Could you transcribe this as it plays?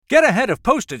Get ahead of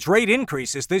postage rate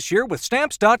increases this year with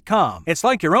Stamps.com. It's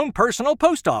like your own personal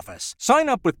post office. Sign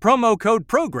up with promo code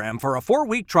PROGRAM for a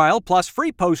 4-week trial plus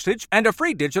free postage and a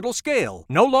free digital scale.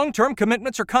 No long-term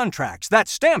commitments or contracts.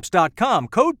 That's Stamps.com,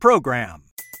 code PROGRAM.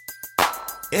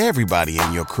 Everybody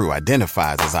in your crew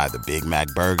identifies as either Big Mac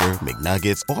Burger,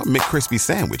 McNuggets, or McCrispy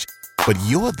Sandwich. But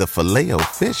you're the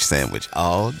Filet-O-Fish Sandwich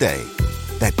all day.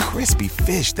 That crispy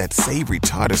fish, that savory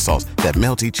tartar sauce, that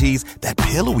melty cheese, that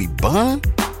pillowy bun.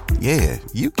 Yeah,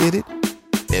 you get it.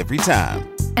 Every time.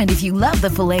 And if you love the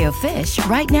Filet-O-Fish,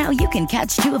 right now you can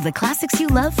catch 2 of the classics you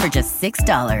love for just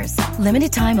 $6.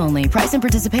 Limited time only. Price and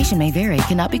participation may vary.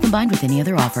 Cannot be combined with any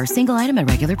other offer. Single item at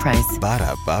regular price.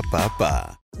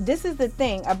 Ba-da-ba-ba-ba. This is the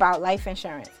thing about life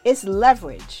insurance. It's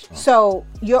leverage. So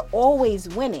you're always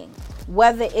winning,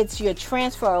 whether it's your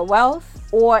transfer of wealth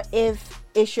or if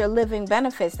it's your living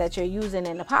benefits that you're using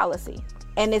in the policy.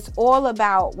 And it's all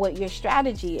about what your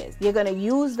strategy is. You're going to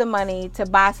use the money to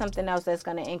buy something else that's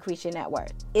going to increase your net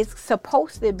worth. It's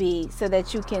supposed to be so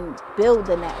that you can build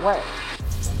the net worth.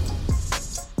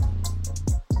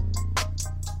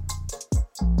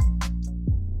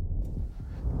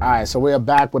 All right, so we are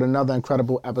back with another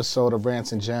incredible episode of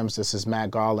Rants and Gems. This is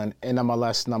Matt Garland,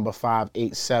 NMLS number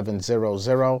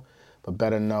 58700, but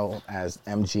better known as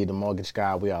MG, the Mortgage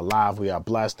Guy. We are live. We are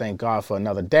blessed. Thank God for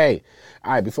another day.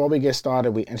 All right, before we get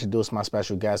started, we introduce my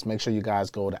special guest. Make sure you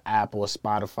guys go to Apple or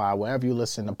Spotify, wherever you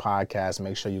listen to podcasts.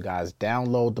 Make sure you guys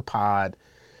download the pod,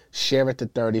 share it to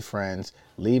 30 friends,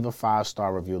 leave a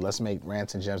 5-star review. Let's make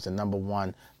Rants and Gems the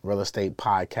 #1 real estate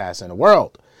podcast in the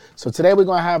world. So today we're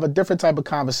going to have a different type of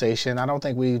conversation. I don't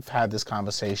think we've had this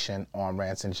conversation on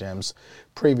Rants and Gems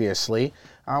previously.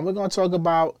 We're going to talk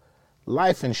about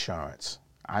life insurance.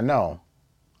 I know.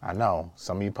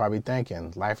 Some of you probably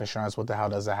thinking, life insurance, what the hell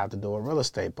does that have to do with real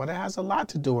estate? But it has a lot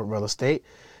to do with real estate,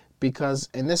 because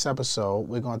in this episode,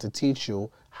 we're going to teach you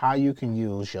how you can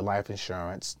use your life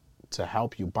insurance to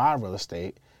help you buy real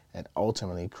estate and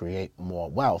ultimately create more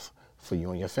wealth for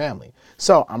you and your family.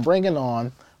 So I'm bringing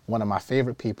on one of my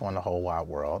favorite people in the whole wide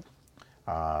world.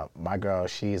 My girl,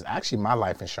 she's actually my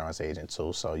life insurance agent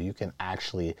too. So you can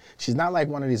actually, she's not like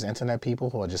one of these internet people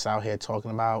who are just out here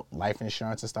talking about life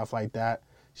insurance and stuff like that.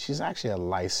 She's actually a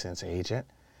licensed agent.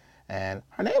 And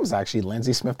her name is actually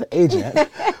Lindsay Smith, the agent,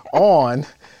 on,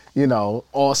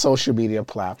 all social media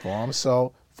platforms.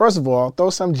 So first of all, throw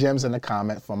some gems in the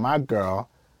comment for my girl,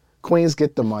 Queens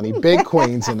Get the Money, big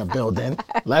Queens in the building.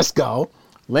 Let's go.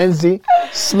 Lindsay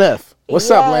Smith. What's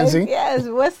up, Lindsay? Yes,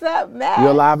 what's up, Matt?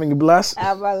 You alive and you blessed?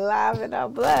 I'm alive and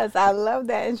I'm blessed. I love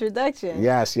that introduction.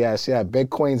 Yes. Big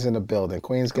Queens in the building.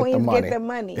 Queens get the money. Queens get the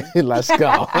money. Let's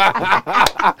go.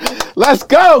 Let's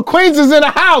go. Queens is in the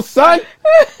house, son.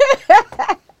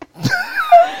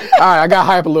 All right, I got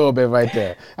hype a little bit right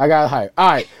there. I got hype. All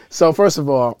right, so first of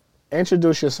all,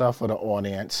 introduce yourself for the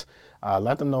audience.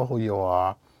 Let them know who you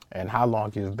are and how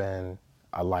long you've been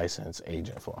a licensed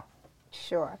agent for.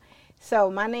 Sure.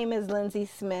 So my name is Lindsay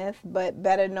Smith, but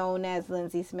better known as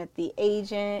Lindsay Smith, the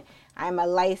agent. I'm a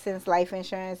licensed life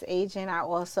insurance agent. I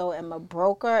also am a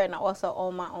broker, and I also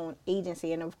own my own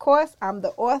agency. And of course, I'm the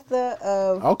author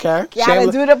of. Okay.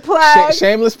 Gotta do the plug.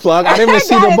 Shameless plug. I didn't even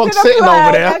see the book sitting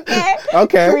over there.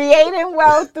 Okay. Creating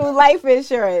wealth through life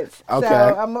insurance. Okay.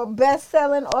 So I'm a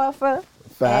best-selling author.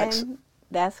 Facts. And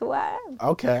that's who I am.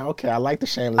 Okay. I like the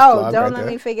shameless plug. Oh, don't let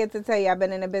me forget to tell you, I've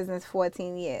been in the business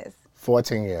 14 years.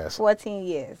 14 years. 14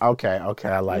 years. Okay,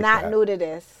 I like that. Not new to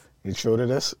this. You true to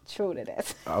this? True to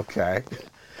this. Okay.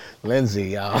 Lindsay,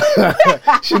 y'all.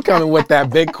 She coming with that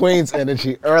big Queens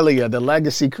energy earlier, the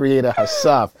legacy creator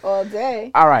herself. All day.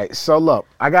 All right, so look,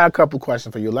 I got a couple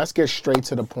questions for you. Let's get straight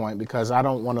to the point because I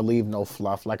don't want to leave no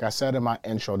fluff. Like I said in my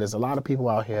intro, there's a lot of people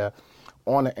out here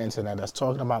on the internet that's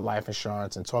talking about life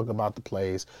insurance and talking about the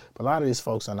plays, but a lot of these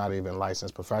folks are not even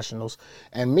licensed professionals.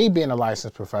 And me being a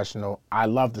licensed professional, I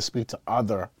love to speak to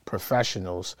other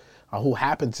professionals who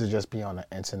happen to just be on the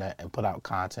internet and put out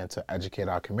content to educate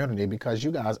our community, because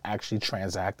you guys actually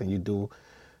transact and you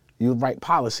write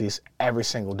policies every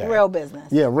single day. Real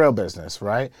business. Yeah, real business,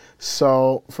 right?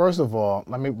 So first of all,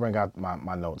 let me bring out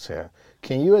my notes here.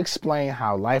 Can you explain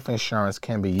how life insurance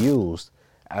can be used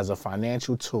as a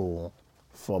financial tool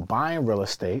for buying real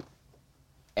estate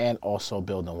and also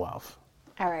building wealth?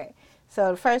 All right.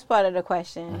 So the first part of the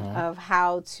question of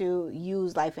how to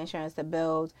use life insurance to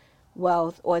build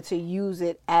wealth or to use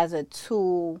it as a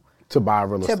tool to buy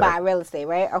real estate. To buy real estate,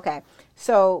 right? Okay.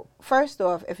 So first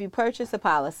off, if you purchase a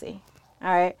policy,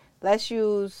 all right, let's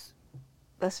use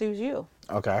let's use you.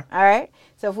 Okay. All right.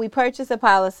 So if we purchase a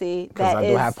policy Because I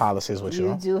do have policies with you.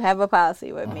 You do have a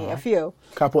policy with me, a few.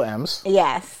 Couple M's.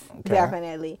 Yes, Okay.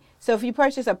 definitely. So if you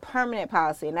purchase a permanent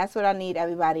policy, and that's what I need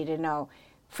everybody to know,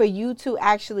 for you to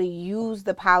actually use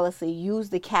the policy, use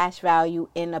the cash value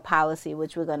in the policy,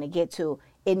 which we're going to get to,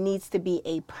 it needs to be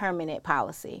a permanent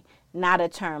policy, not a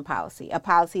term policy, a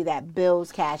policy that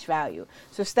builds cash value.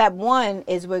 So step one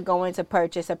is we're going to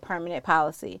purchase a permanent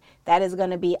policy. That is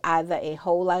going to be either a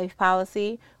whole life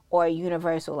policy or a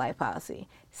universal life policy.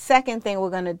 Second thing we're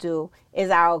going to do is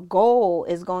our goal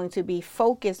is going to be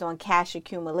focused on cash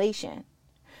accumulation,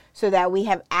 so that we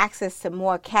have access to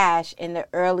more cash in the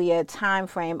earlier time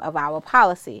frame of our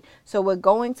policy. So we're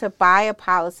going to buy a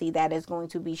policy that is going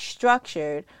to be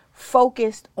structured,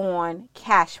 focused on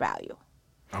cash value.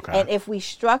 Okay. And if we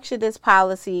structure this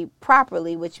policy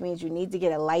properly, which means you need to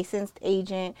get a licensed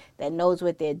agent that knows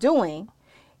what they're doing.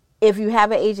 If you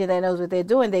have an agent that knows what they're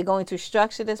doing, they're going to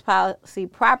structure this policy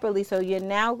properly. So you're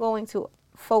now going to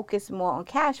focus more on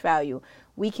cash value.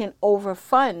 We can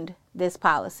overfund this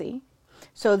policy,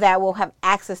 so that we'll have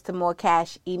access to more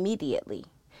cash immediately.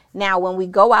 Now, when we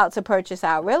go out to purchase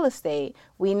our real estate,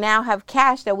 we now have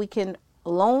cash that we can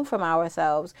loan from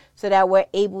ourselves, so that we're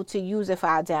able to use it for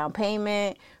our down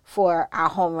payment, for our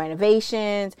home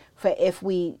renovations, for if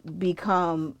we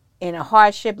become in a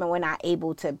hardship and we're not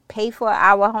able to pay for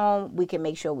our home, we can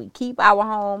make sure we keep our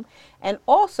home. And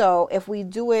also, if we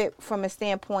do it from a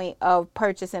standpoint of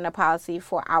purchasing a policy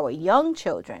for our young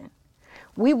children,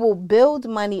 we will build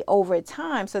money over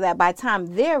time, so that by the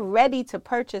time they're ready to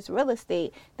purchase real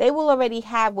estate, they will already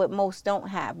have what most don't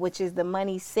have, which is the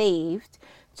money saved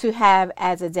to have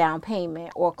as a down payment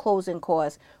or closing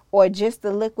costs, or just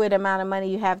the liquid amount of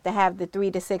money you have to have the 3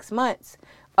 to 6 months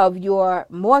of your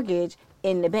mortgage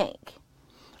in the bank.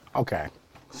 Okay.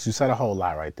 So you said a whole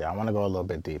lot right there. I want to go a little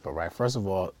bit deeper, right? First of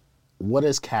all, what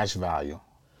is cash value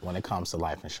when it comes to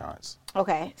life insurance?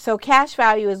 Okay. So cash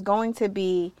value is going to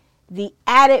be the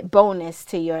added bonus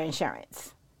to your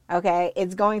insurance. Okay.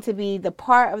 It's going to be the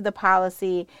part of the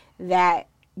policy that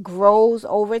grows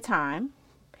over time,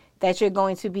 that you're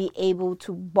going to be able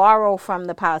to borrow from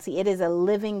the policy. It is a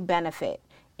living benefit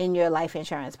in your life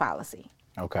insurance policy.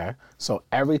 Okay. So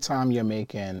every time you're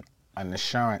making an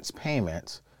insurance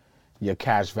payment, your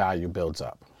cash value builds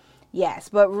up. Yes,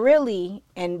 but really,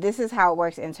 and this is how it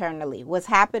works internally, what's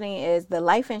happening is the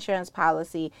life insurance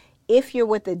policy, if you're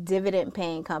with a dividend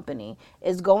paying company,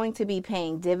 is going to be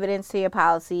paying dividends to your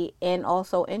policy and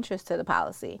also interest to the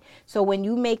policy. So when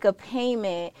you make a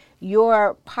payment,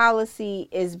 your policy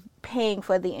is paying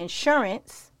for the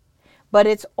insurance, but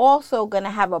it's also going to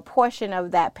have a portion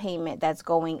of that payment that's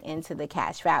going into the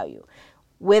cash value.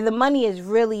 Where the money is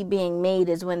really being made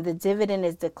is when the dividend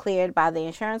is declared by the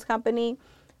insurance company,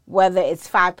 whether it's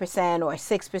 5% or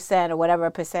 6% or whatever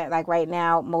percent. Like right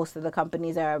now, most of the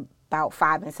companies are about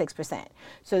 5 and 6%.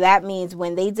 So that means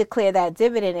when they declare that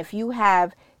dividend, if you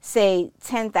have, say,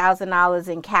 $10,000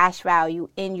 in cash value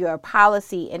in your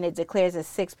policy and it declares a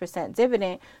 6%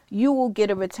 dividend, you will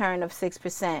get a return of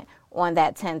 6% on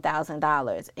that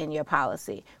 $10,000 in your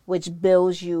policy, which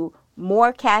builds you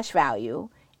more cash value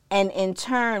and in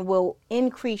turn will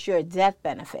increase your death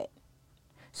benefit.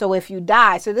 So if you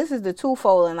die, so this is the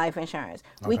twofold in life insurance.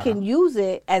 Okay. We can use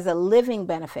it as a living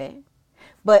benefit,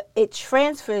 but it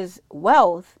transfers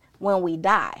wealth when we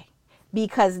die,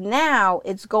 because now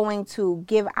it's going to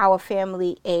give our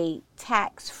family a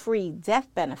tax-free death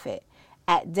benefit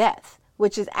at death,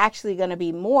 which is actually going to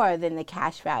be more than the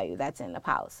cash value that's in the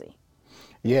policy.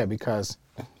 Yeah, because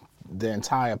the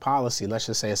entire policy, let's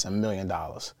just say it's $1 million.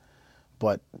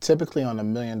 But typically on $1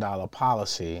 million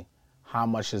policy, how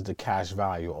much is the cash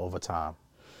value over time?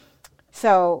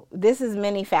 So this is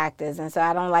many factors, and so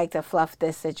I don't like to fluff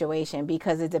this situation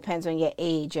because it depends on your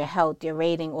age, your health, your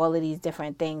rating, all of these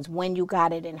different things, when you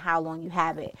got it and how long you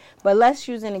have it. But let's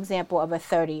use an example of a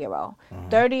 30-year-old.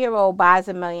 30-year-old buys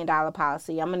 $1 million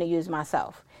policy. I'm going to use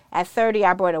myself. At 30,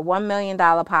 I bought a $1 million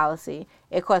policy.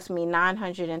 It cost me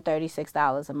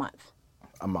 $936 a month.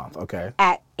 A month, okay.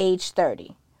 At age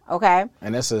 30, okay?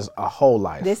 And this is a whole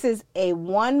life. This is a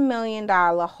 $1 million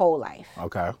whole life.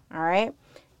 Okay. All right?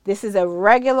 This is a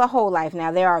regular whole life.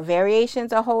 Now, there are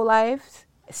variations of whole lives.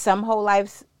 Some whole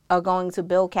lives are going to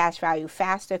build cash value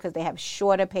faster because they have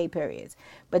shorter pay periods.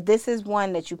 But this is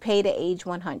one that you pay to age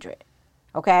 100.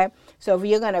 Okay? So if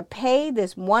you're going to pay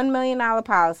this $1 million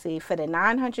policy for the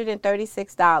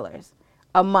 $936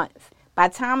 a month, by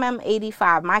the time I'm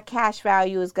 85, my cash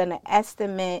value is going to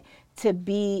estimate to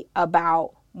be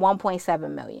about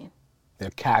 $1.7 million. The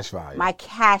cash value. My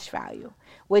cash value,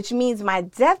 which means my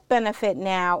death benefit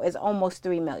now is almost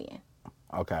 $3 million.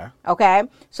 Okay. Okay,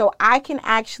 so I can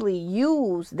actually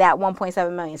use that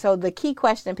 1.7 million. So the key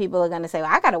question people are going to say,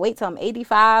 well, I got to wait till I'm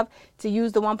 85 to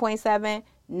use the 1.7.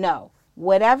 No,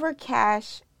 whatever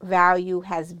cash value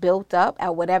has built up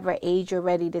at whatever age you're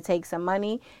ready to take some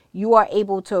money, you are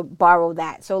able to borrow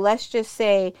that. So let's just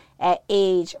say at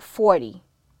age 40,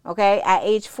 okay, at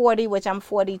age 40, which I'm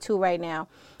 42 right now,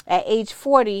 at age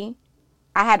 40,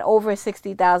 I had over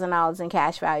 $60,000 in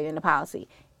cash value in the policy.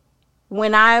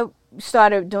 When I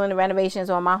started doing the renovations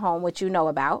on my home, which you know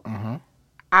about,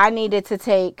 I needed to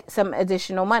take some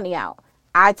additional money out.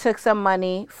 I took some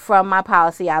money from my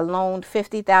policy. I loaned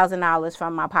 $50,000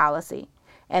 from my policy,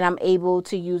 and I'm able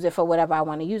to use it for whatever I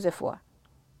want to use it for.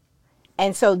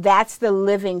 And so that's the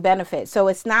living benefit. So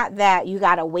it's not that you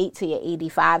got to wait till you're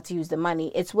 85 to use the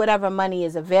money. It's whatever money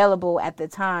is available at the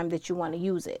time that you want to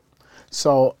use it.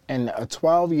 So in a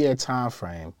 12-year time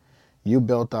frame, you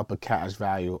built up a cash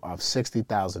value of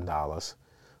 $60,000,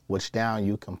 which down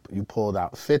you pulled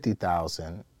out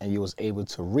 $50,000, and you was able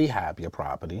to rehab your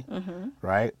property,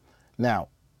 right? Now,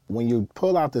 when you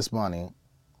pull out this money,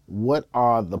 what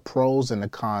are the pros and the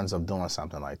cons of doing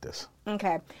something like this?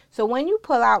 Okay, so when you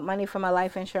pull out money from a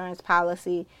life insurance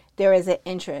policy, there is an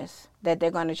interest that they're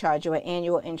going to charge you, an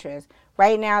annual interest.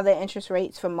 Right now, the interest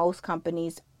rates for most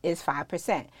companies is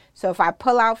 5%. So if I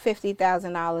pull out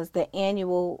 $50,000, the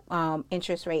annual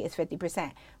interest rate is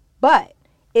 50%. But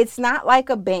it's not like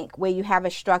a bank where you have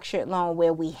a structured loan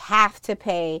where we have to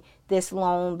pay this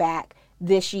loan back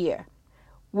this year.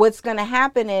 What's going to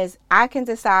happen is I can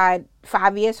decide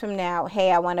 5 years from now,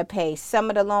 hey, I want to pay some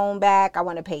of the loan back. I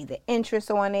want to pay the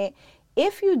interest on it.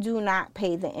 If you do not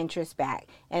pay the interest back,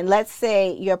 and let's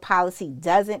say your policy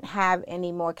doesn't have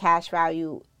any more cash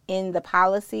value in the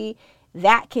policy,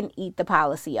 that can eat the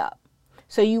policy up.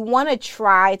 So you want to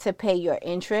try to pay your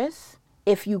interest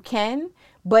if you can,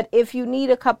 but if you need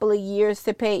a couple of years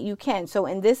to pay it, you can. So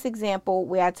in this example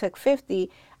where I took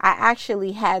 50, I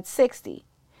actually had 60.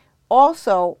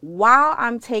 Also, while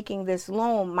I'm taking this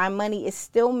loan, my money is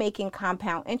still making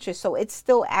compound interest, so it's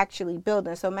still actually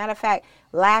building. So matter of fact,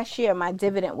 last year my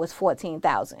dividend was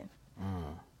 $14,000.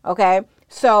 Okay,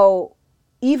 so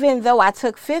even though I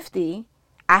took 50,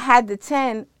 I had the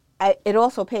 10. It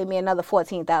also paid me another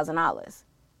 $14,000,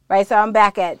 right? So I'm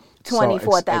back at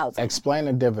 $24,000. So explain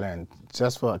the dividend,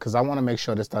 just because I want to make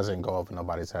sure this doesn't go over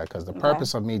nobody's head. Because the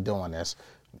purpose of me doing this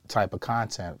type of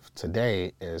content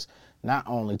today is not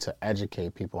only to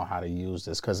educate people on how to use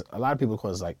this, because a lot of people call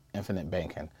it like infinite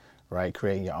banking, right?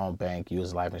 Creating your own bank,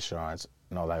 use life insurance,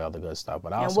 and all that other good stuff.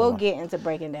 But we'll get into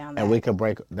breaking down that. And we can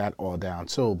break that all down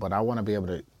too. But I want to be able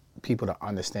to people to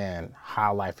understand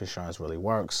how life insurance really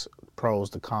works,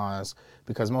 pros, the cons,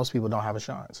 because most people don't have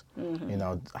insurance. You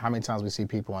know, how many times we see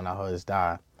people in our hoods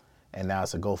die, and now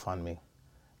it's a GoFundMe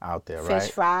out there, right?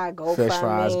 Fish fry, GoFundMe. Fish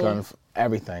fries,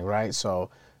 everything, right? So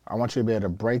I want you to be able to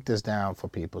break this down for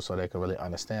people so they can really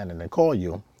understand and then call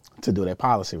you to do their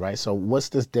policy, right? So what's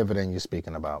this dividend you're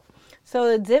speaking about?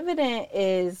 So the dividend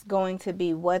is going to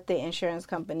be what the insurance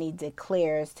company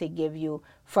declares to give you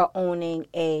for owning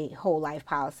a whole life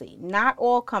policy. Not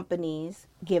all companies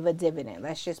give a dividend.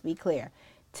 Let's just be clear.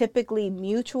 Typically,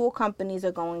 mutual companies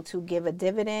are going to give a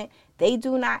dividend. They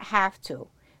do not have to.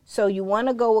 So you want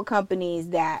to go with companies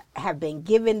that have been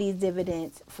giving these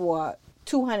dividends for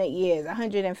 200 years,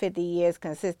 150 years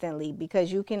consistently,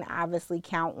 because you can obviously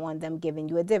count on them giving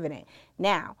you a dividend.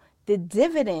 Now, the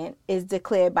dividend is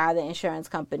declared by the insurance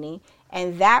company,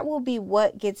 and that will be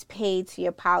what gets paid to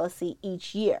your policy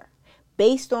each year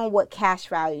based on what cash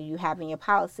value you have in your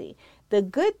policy. The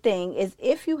good thing is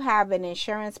if you have an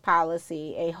insurance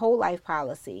policy, a whole life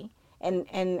policy,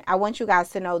 and I want you guys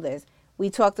to know this, we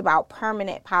talked about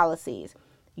permanent policies.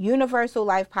 Universal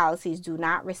life policies do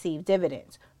not receive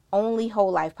dividends. Only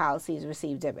whole life policies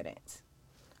receive dividends.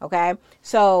 Okay?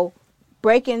 So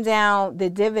breaking down the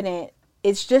dividend,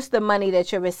 it's just the money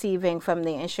that you're receiving from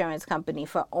the insurance company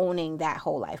for owning that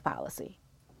whole life policy.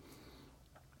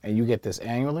 And you get this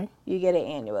annually? You get it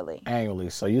annually.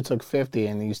 Annually. So you took 50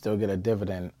 and you still get a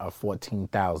dividend of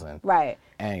 $14,000. Right.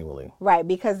 Annually. Right,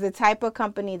 because the type of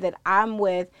company that I'm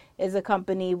with is a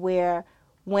company where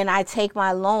when I take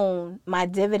my loan, my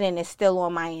dividend is still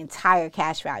on my entire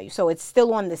cash value. So it's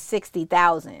still on the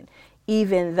 $60,000,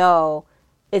 even though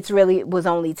it was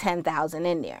only $10,000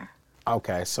 in there.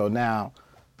 Okay, so now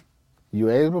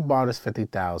you're able to borrow this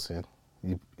 $50,000.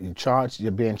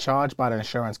 You're being charged by the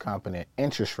insurance company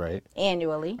interest rate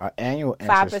annually, annual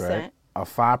interest 5%. Rate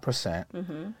of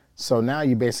 5%. So now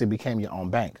you basically became your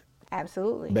own bank.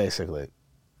 Absolutely. Basically,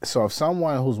 so if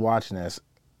someone who's watching this,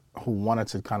 who wanted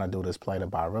to kind of do this play to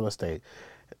buy real estate,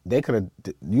 they could have.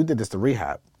 You did this to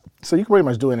rehab, so you can pretty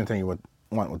much do anything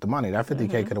want with the money. That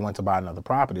 50K could have went to buy another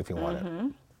property if you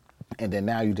wanted. And then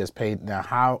now you just paid.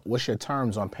 Now, what's your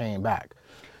terms on paying back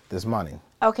this money?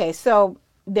 Okay, so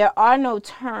there are no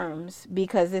terms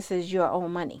because this is your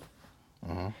own money.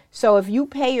 So if you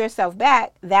pay yourself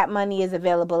back, that money is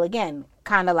available again,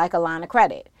 kind of like a line of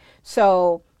credit.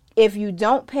 So if you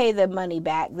don't pay the money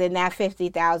back, then that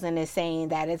 $50,000 is saying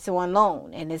that it's on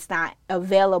loan and it's not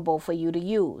available for you to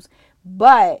use.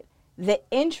 But the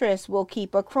interest will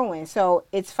keep accruing. So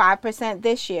it's 5%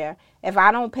 this year. If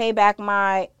I don't pay back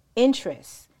my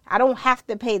interest, I don't have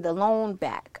to pay the loan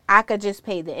back. I could just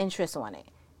pay the interest on it.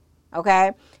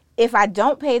 Okay? If I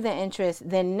don't pay the interest,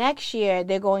 then next year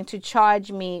they're going to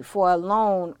charge me for a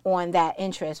loan on that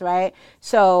interest, right?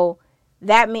 So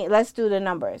that means, let's do the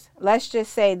numbers. Let's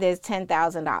just say there's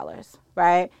 $10,000,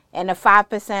 right? And a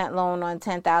 5% loan on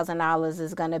 $10,000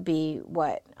 is going to be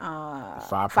what?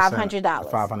 $500.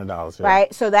 $500, yeah.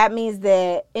 Right? So that means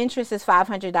the interest is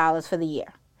 $500 for the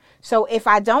year. So if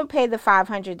I don't pay the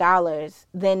 $500,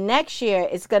 then next year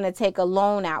it's going to take a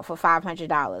loan out for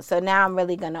 $500. So now I'm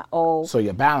really going to owe. So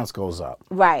your balance goes up.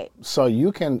 Right. So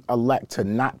you can elect to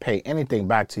not pay anything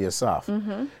back to yourself.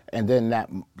 And then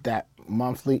that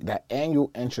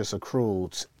annual interest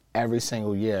accrues every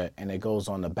single year, and it goes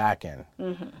on the back end.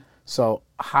 So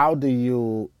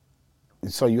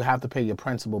so you have to pay your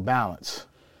principal balance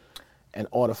in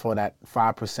order for that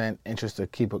 5% interest to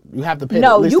keep it. You have to pay.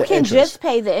 No, you can just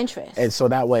pay the interest. And so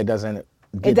that way it doesn't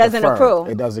It doesn't accrue.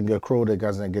 It doesn't get accrued. It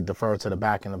doesn't get deferred to the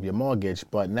back end of your mortgage.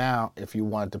 But now, if you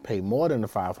wanted to pay more than the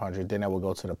 $500, then that will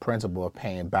go to the principal of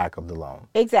paying back of the loan.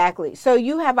 Exactly. So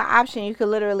you have an option. You could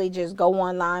literally just go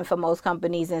online for most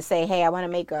companies and say, hey, I want to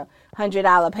make a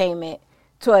 $100 payment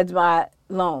towards my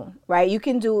loan, right? You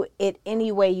can do it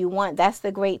any way you want. That's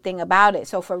the great thing about it.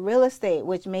 So for real estate,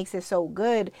 which makes it so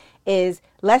good, is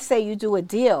let's say you do a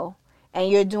deal and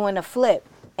you're doing a flip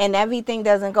and everything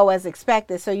doesn't go as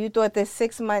expected. So you thought this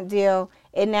 6-month deal,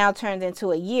 it now turned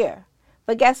into a year.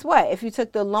 But guess what? If you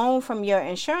took the loan from your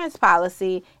insurance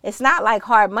policy, it's not like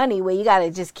hard money where you got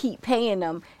to just keep paying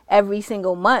them every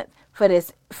single month for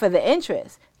the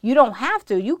interest. You don't have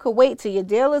to. You could wait till your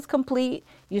deal is complete,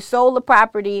 you sold the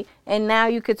property, and now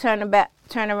you could turn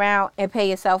around and pay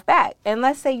yourself back. And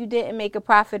let's say you didn't make a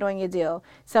profit on your deal.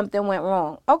 Something went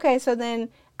wrong. Okay, so then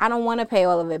I don't want to pay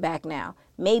all of it back now.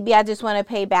 Maybe I just want to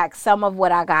pay back some of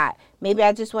what I got. Maybe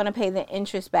I just want to pay the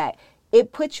interest back.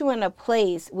 It puts you in a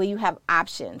place where you have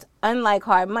options. Unlike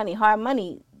hard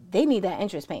money, they need that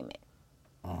interest payment.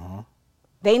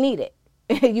 They need it.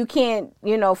 You can't,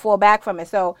 fall back from it.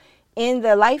 So in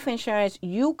the life insurance,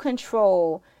 you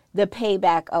control the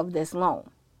payback of this loan.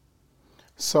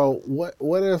 So what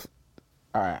if,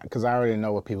 all right, because I already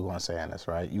know what people are going to say on this,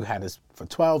 right? You had this for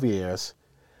 12 years.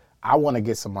 I want to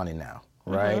get some money now,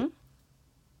 right?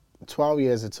 12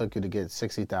 years it took you to get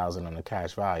 $60,000 on the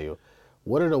cash value.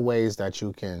 What are the ways that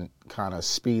you can kind of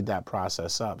speed that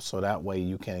process up so that way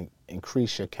you can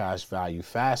increase your cash value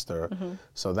faster,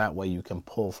 so that way you can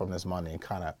pull from this money and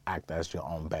kind of act as your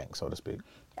own bank, so to speak?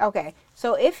 Okay,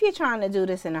 so if you're trying to do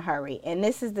this in a hurry, and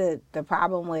this is the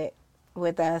problem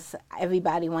with us,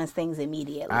 everybody wants things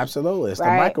immediately. Absolutely. It's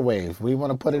right? The microwave. We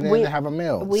want to put it in and have a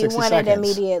meal. We 60 want seconds. it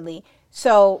immediately.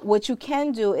 So what you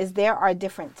can do is there are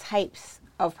different types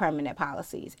of permanent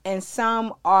policies, and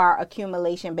some are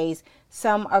accumulation based.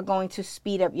 Some are going to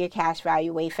speed up your cash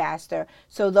value way faster.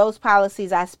 So those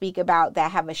policies I speak about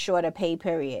that have a shorter pay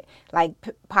period, like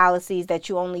policies that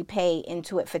you only pay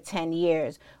into it for 10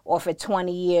 years or for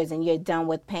 20 years and you're done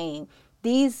with paying.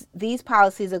 These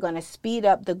policies are going to speed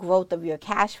up the growth of your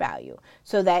cash value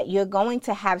so that you're going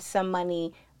to have some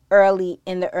money early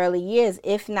in the early years,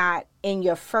 if not in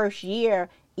your first year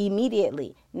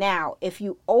immediately. Now, if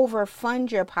you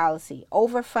overfund your policy,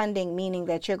 overfunding meaning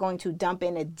that you're going to dump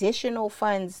in additional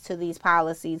funds to these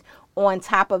policies on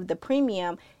top of the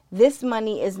premium, this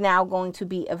money is now going to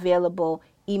be available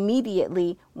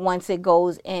immediately once it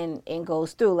goes in and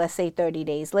goes through, let's say 30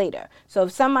 days later. So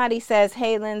if somebody says,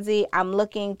 hey, Lindsay, I'm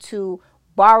looking to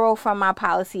borrow from my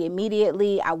policy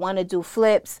immediately, I want to do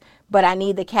flips, but I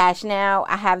need the cash now,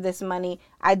 I have this money,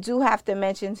 I do have to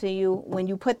mention to you, when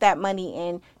you put that money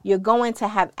in, you're going to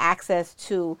have access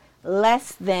to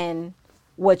less than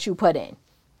what you put in,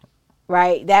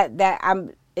 right?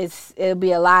 It'll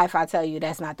be a lie if I tell you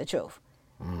that's not the truth.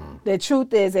 The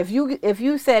truth is, if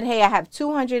you said, hey, I have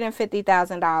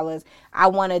 $250,000, I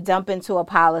want to dump into a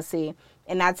policy,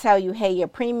 and I tell you, hey, your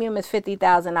premium is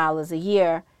 $50,000 a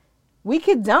year, we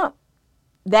could dump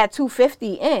that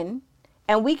 $250 in,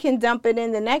 and we can dump it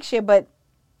in the next year. But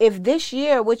if this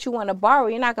year what you want to borrow,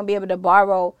 you're not going to be able to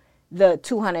borrow the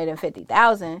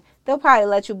 $250,000 they'll probably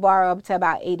let you borrow up to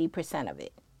about 80% of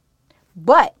it.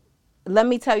 But let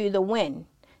me tell you the win.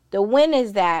 The win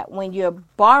is that when you're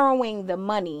borrowing the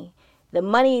money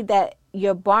that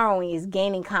you're borrowing is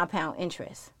gaining compound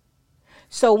interest.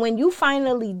 So when you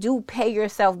finally do pay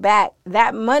yourself back,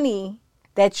 that money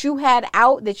that you had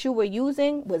out that you were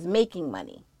using was making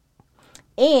money.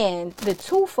 And the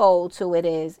twofold to it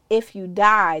is, if you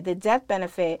die, the death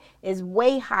benefit is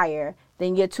way higher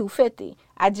than your $250.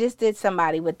 I just did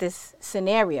somebody with this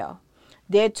scenario.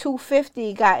 Their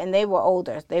 $250 got, and they were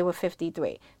older, they were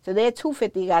 53. So their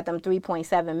 $250 got them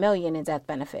 $3.7 million in death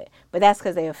benefit. But that's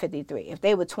because they were 53. If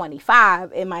they were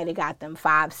 25, it might have got them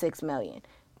 $5-6 million,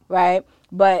 right?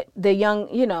 But the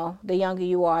younger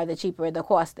you are, the cheaper the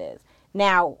cost is.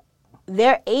 Now,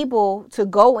 they're able to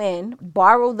go in,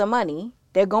 borrow the money.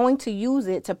 They're going to use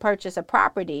it to purchase a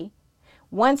property.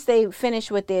 Once they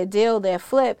finish with their deal, their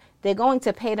flip, they're going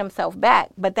to pay themselves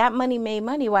back. But that money made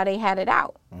money while they had it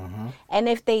out. Mm-hmm. And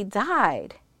if they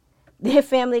died, their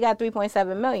family got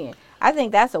 $3.7 million. I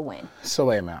think that's a win. So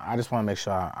wait a minute. I just want to make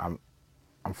sure I'm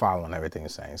following everything you're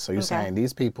saying. So you're saying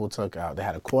these people took out, they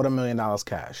had $250,000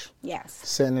 cash. Yes.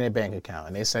 Sitting in their bank account.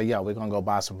 And they said, yo, we're going to go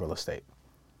buy some real estate.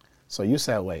 So you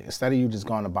said, wait, instead of you just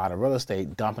going to buy the real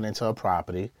estate, dumping into a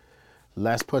property,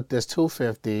 let's put this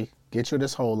 $250, get you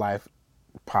this whole life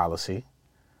policy.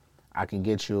 I can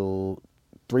get you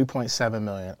 $3.7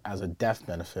 million as a death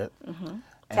benefit. Mm-hmm.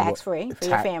 Tax-free for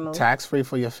your family. Tax-free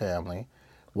for your family.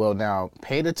 We'll now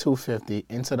pay the $250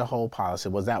 into the whole policy.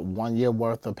 Was that 1 year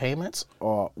worth of payments,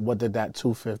 or what did that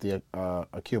 $250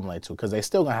 accumulate to? Because they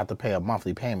still gonna have to pay a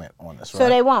monthly payment on this, right? So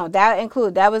they won't.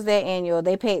 That was their annual.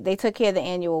 They took care of the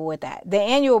annual with that. The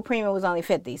annual premium was only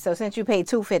 $50. So since you paid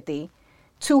 $250,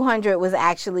 $200 was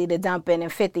actually the dumping,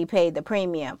 and $50 paid the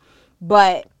premium,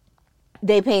 but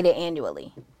they paid it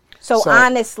annually. So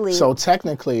honestly, so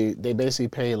technically, they basically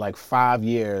paid like 5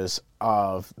 years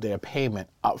of their payment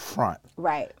up front.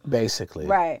 Right. Basically.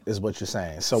 Right. Is what you're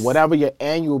saying. So whatever your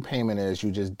annual payment is, you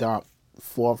just dump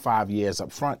 4 or 5 years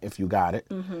up front if you got it.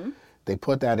 Mm-hmm. They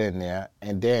put that in there.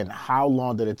 And then how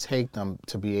long did it take them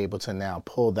to be able to now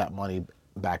pull that money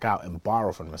back out and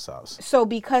borrow from themselves? So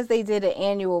because they did an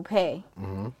annual pay,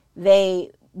 they,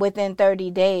 within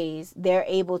 30 days, they're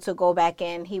able to go back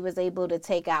in. He was able to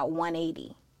take out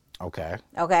 $180.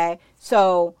 Okay.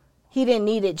 So he didn't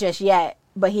need it just yet,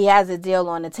 but he has a deal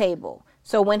on the table.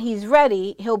 So when he's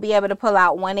ready, he'll be able to pull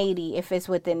out $180 if it's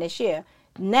within this year.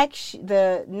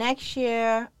 The next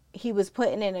year, he was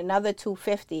putting in another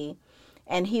 $250,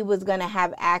 and he was going to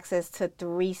have access to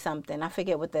 3 something. I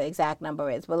forget what the exact number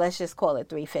is, but let's just call it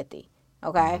 $350.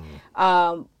 Okay.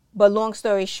 But long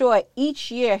story short,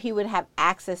 each year he would have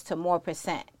access to more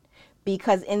percent.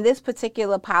 Because in this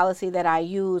particular policy that I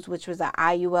used, which was an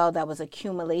IUL that was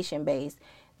accumulation based,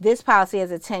 this policy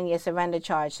has a 10-year surrender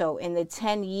charge. So in the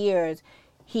 10 years,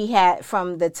 he had,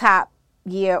 from the top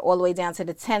year all the way down to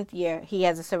the 10th year, he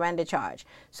has a surrender charge.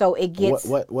 So it gets...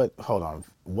 What? Hold on.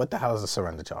 What the hell is a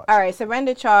surrender charge? All right,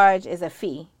 surrender charge is a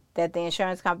fee that the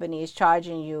insurance company is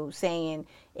charging you, saying,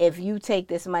 if you take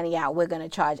this money out, we're going to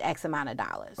charge X amount of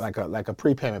dollars. Like a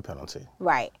prepayment penalty.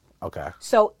 Right. Okay.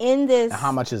 So in this... Now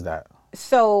how much is that?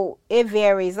 So it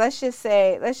varies. Let's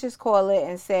just call it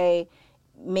and say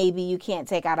maybe you can't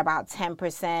take out about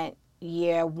 10%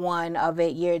 year 1 of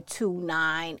it, year 2,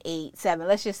 9, 8, 7.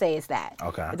 Let's just say it's that.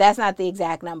 Okay. But that's not the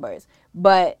exact numbers,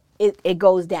 but it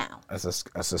goes down. It's a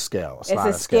scale. It's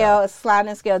a scale, a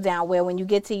sliding scale down, where when you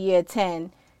get to year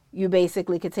 10, you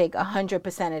basically could take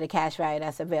 100% of the cash value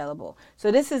that's available.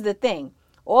 So this is the thing.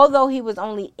 Although he was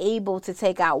only able to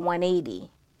take out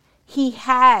 180, he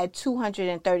had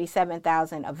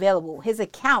 $237,000 available. His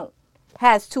account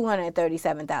has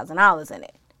 $237,000 in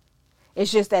it.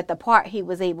 It's just that the part he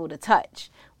was able to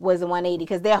touch was the 180,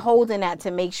 because they're holding that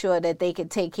to make sure that they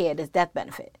could take care of this death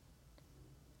benefit.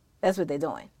 That's what they're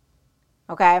doing.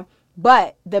 Okay?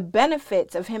 But the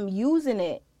benefits of him using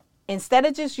it, instead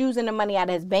of just using the money out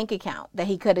of his bank account that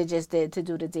he could have just did to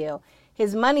do the deal,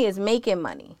 his money is making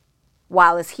money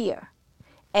while it's here.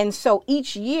 And so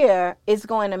each year it's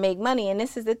going to make money. And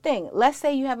this is the thing. Let's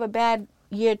say you have a bad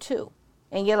year 2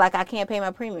 and you're like, I can't pay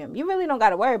my premium. You really don't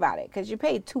got to worry about it because you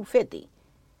paid $250.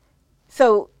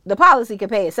 So the policy could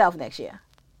pay itself next year.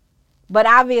 But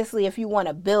obviously, if you want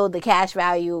to build the cash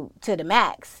value to the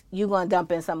max, you're going to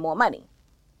dump in some more money.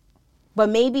 But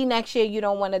maybe next year you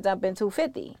don't want to dump in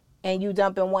 $250 and you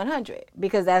dump in $100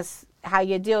 because that's how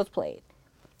your deal's played.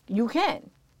 You can.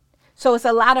 So it's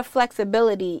a lot of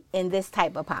flexibility in this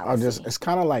type of policy. It's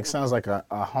kind of like, sounds like a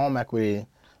home equity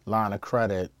line of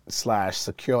credit /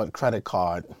 secured credit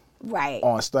card, right,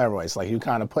 on steroids. Like you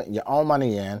kind of putting your own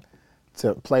money in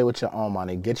to play with your own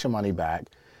money, get your money back,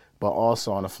 but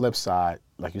also on the flip side,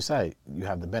 like you say, you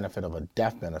have the benefit of a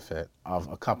death benefit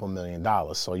of a couple $1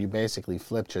 million. So you basically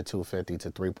flipped your $250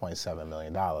 to $3.7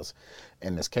 million.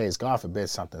 In this case, God forbid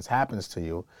something happens to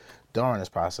you during this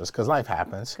process, because life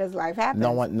happens.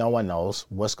 No one knows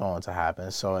what's going to happen.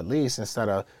 So at least instead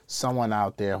of someone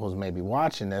out there who's maybe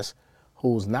watching this,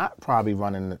 who's not probably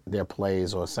running their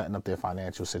plays or setting up their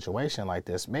financial situation like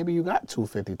this, maybe you got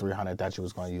 $250, $300 that you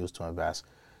was going to use to invest.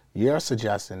 Your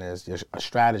suggestion is, your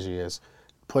strategy is,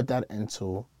 put that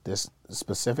into this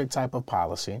specific type of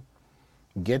policy,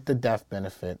 get the death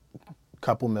benefit,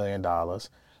 couple $1 million,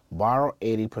 borrow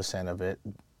 80% of it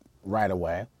right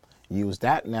away, use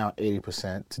that now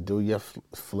 80% to do your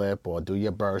flip or do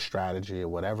your BRRRR strategy or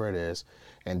whatever it is,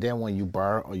 and then when you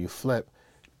BRRRR or you flip,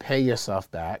 pay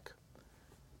yourself back,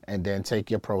 and then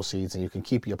take your proceeds, and you can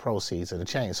keep your proceeds of the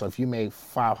change. So if you made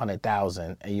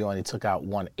 $500,000 and you only took out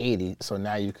 $180, so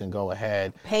now you can go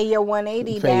ahead, pay your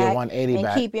 $180 back,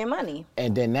 and keep your money.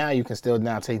 And then now you can still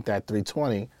now take that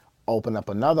 $320, open up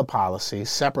another policy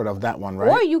separate of that one, right?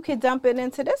 Or you could dump it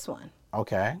into this one.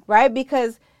 Okay. Right,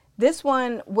 because this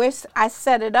one, I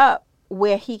set it up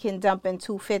where he can dump in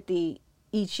 $250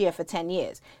 each year for 10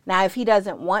 years. Now, if he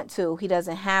doesn't want to, he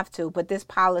doesn't have to, but this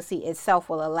policy itself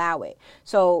will allow it.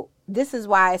 So this is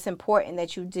why it's important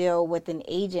that you deal with an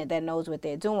agent that knows what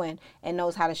they're doing and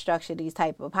knows how to structure these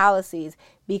type of policies,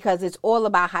 because it's all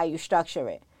about how you structure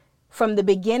it. From the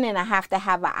beginning, I have to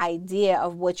have an idea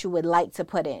of what you would like to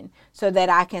put in so that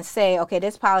I can say, okay,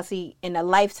 this policy in a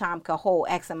lifetime could hold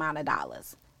X amount of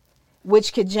dollars,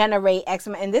 which could generate X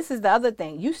amount. And this is the other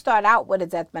thing. You start out with a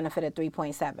death benefit of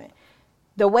 3.7.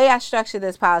 The way I structure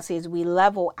this policy is we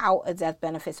level out a death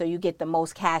benefit so you get the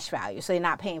most cash value, so you're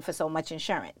not paying for so much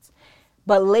insurance.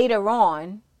 But later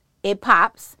on, it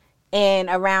pops, and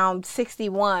around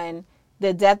 61,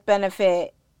 the death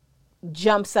benefit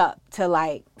jumps up to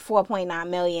like 4.9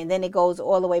 million. Then it goes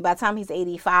all the way. By the time he's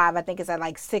 85, I think it's at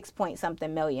like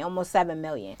 6-point-something million, almost 7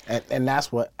 million. And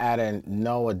that's what adding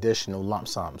no additional lump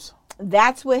sums.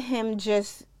 That's with him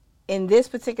just in this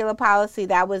particular policy.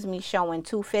 That was me showing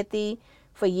 $250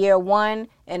 for year one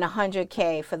and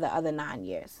 $100K for the other 9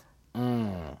 years.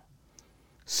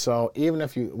 So even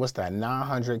if you, what's that,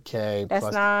 900K that's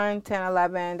plus 9, 10,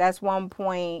 11. That's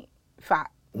 1.5.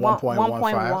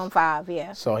 1.15,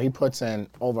 yeah. So he puts in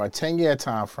over a 10-year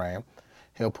time frame,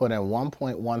 he'll put in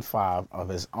 1.15 of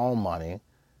his own money,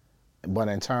 but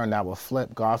in turn that will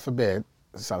flip, God forbid,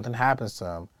 something happens to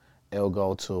him, it'll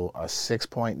go to a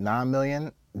 6.9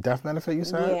 million death benefit, you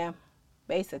said? Yeah,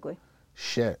 basically.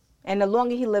 Shit. And the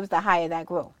longer he lives, the higher that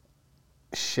grew.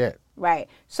 Shit. Right.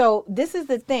 So this is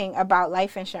the thing about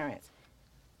life insurance.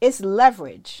 It's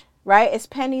leverage, right? It's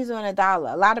pennies on a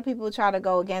dollar. A lot of people try to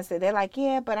go against it. They're like,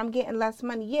 yeah, but I'm getting less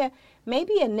money. Yeah,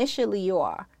 maybe initially you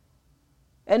are.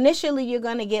 Initially, you're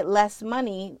going to get less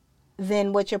money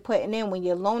than what you're putting in when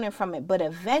you're loaning from it. But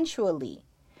eventually,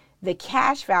 the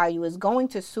cash value is going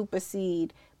to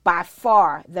supersede by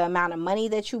far the amount of money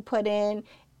that you put in.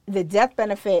 The death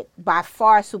benefit by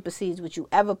far supersedes what you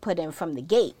ever put in from the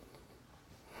gate.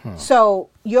 So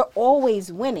you're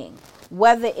always winning,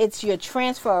 whether it's your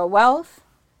transfer of wealth,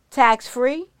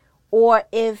 tax-free, or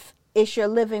if it's your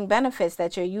living benefits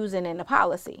that you're using in the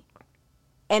policy.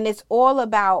 And it's all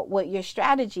about what your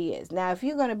strategy is. Now, if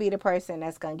you're going to be the person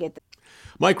that's going to get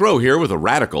Mike Rowe here with a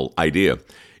radical idea.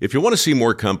 If you want to see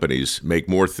more companies make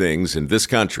more things in this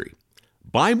country,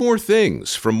 buy more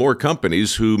things from more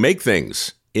companies who make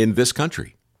things in this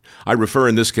country. I refer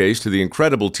in this case to the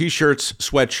incredible t-shirts,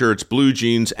 sweatshirts, blue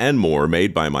jeans, and more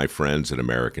made by my friends at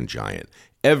American Giant.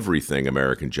 Everything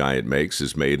American Giant makes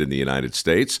is made in the United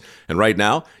States. And right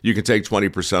now, you can take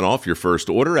 20% off your first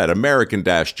order at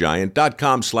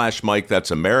american-giant.com/Mike.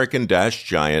 That's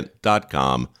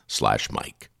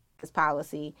american-giant.com/Mike. this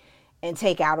policy and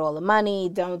take out all the money,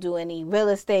 don't do any real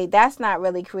estate. That's not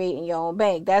really creating your own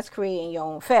bank. That's creating your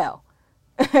own fail.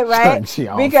 Right?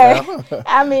 Because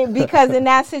because in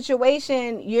that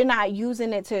situation, you're not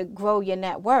using it to grow your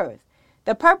net worth.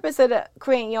 The purpose of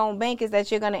creating your own bank is that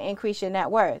you're going to increase your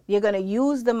net worth. You're going to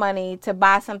use the money to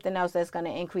buy something else that's going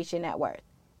to increase your net worth.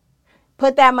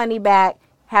 Put that money back,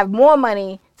 have more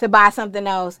money to buy something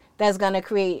else that's going to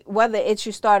create, whether it's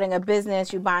you starting a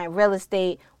business, you buying real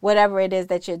estate, whatever it is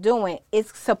that you're doing,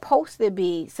 it's supposed to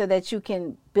be so that you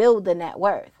can build the net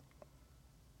worth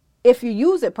if you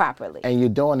use it properly. And you're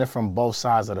doing it from both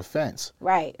sides of the fence.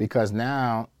 Right. Because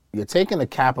now you're taking the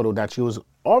capital that you was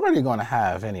already going to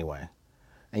have anyway.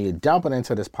 and you dump it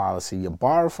into this policy. You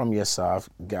borrow from yourself,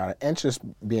 got an interest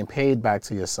being paid back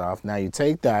to yourself. Now you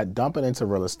take that, dump it into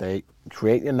real estate,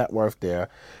 create your net worth there.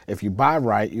 If you buy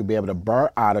right, you'll be able to burn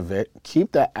out of it,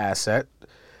 keep that asset,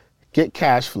 get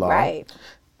cash flow, Right.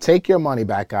 take your money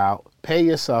back out, pay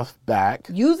yourself back,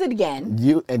 Use it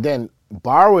again. and then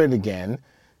borrow it again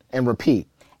and repeat.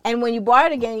 And when you borrow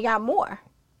it again, you got more.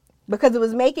 Because it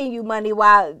was making you money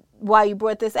while you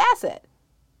brought this asset.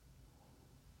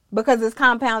 Because it's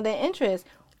compounding interest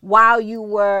while you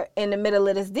were in the middle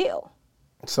of this deal.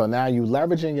 So now you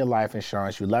leveraging your life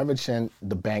insurance, you leveraging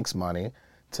the bank's money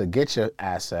to get your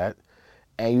asset,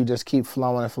 and you just keep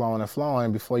flowing and flowing and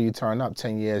flowing. Before you turn up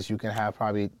 10 years, you can have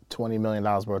probably $20 million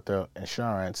worth of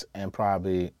insurance and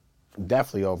probably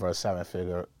definitely over a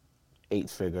 7-figure,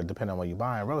 8-figure, depending on what you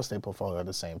buy, in real estate portfolio at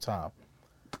the same time.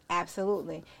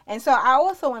 Absolutely. And so I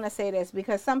also want to say this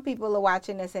because some people are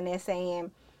watching this and they're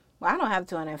saying, well, I don't have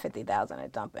 $250,000 to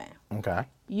dump in. Okay.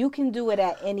 You can do it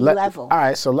at any level. All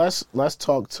right, so let's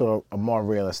talk to a more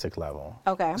realistic level.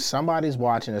 Okay. Somebody's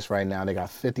watching this right now. They got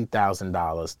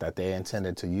 $50,000 that they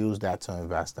intended to use that to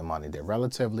invest in money. They're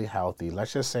relatively healthy.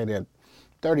 Let's just say they're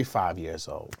 35 years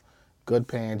old. Good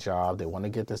paying job. They want to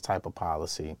get this type of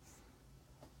policy.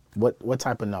 What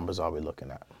type of numbers are we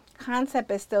looking at?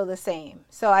 Concept is still the same.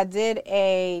 So I did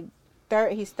he's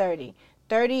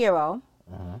 30-year-old.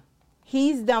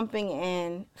 He's dumping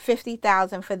in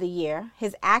 $50,000 for the year.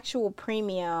 His actual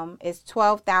premium is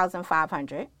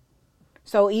 $12,500.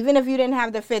 So even if you didn't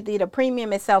have the 50, the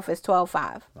premium itself is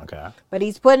 $12,500. Okay. But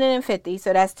he's putting in 50,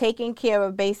 so that's taking care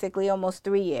of basically almost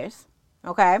 3 years.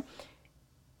 Okay.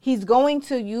 He's going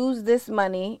to use this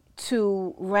money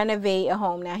to renovate a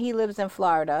home. Now he lives in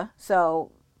Florida,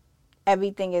 so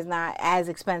everything is not as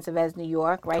expensive as New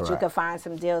York, right? Correct. You could find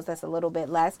some deals that's a little bit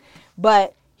less,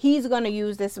 but he's going to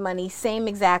use this money same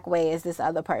exact way as this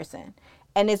other person.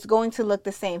 And it's going to look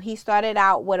the same. He started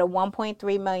out with a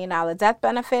 $1.3 million death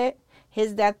benefit.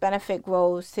 His death benefit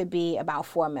grows to be about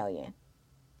 $4 million.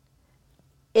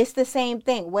 It's the same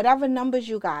thing. Whatever numbers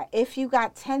you got, if you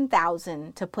got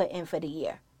 $10,000 to put in for the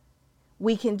year,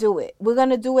 we can do it. We're going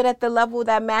to do it at the level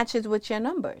that matches with your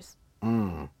numbers.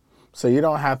 So you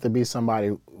don't have to be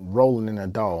somebody rolling in a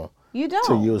dough. You don't.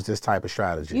 To use this type of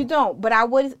strategy. You don't. But I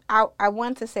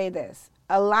want to say this.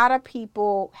 A lot of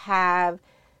people have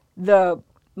the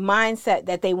mindset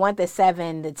that they want the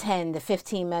 $7, the $10, the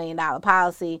 $15 million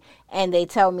policy, and they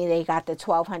tell me they got the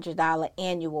 $1,200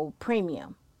 annual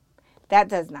premium.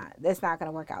 That's not going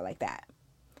to work out like that.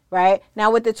 Right?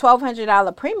 Now with the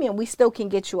 $1,200 premium, we still can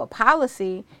get you a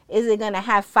policy. Is it going to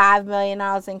have $5 million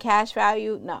in cash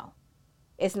value? No,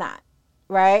 it's not.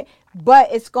 Right?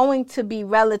 But it's going to be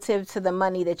relative to the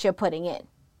money that you're putting in.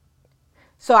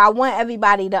 So I want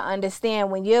everybody to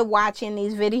understand when you're watching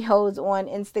these videos on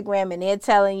Instagram and they're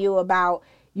telling you about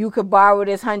you could borrow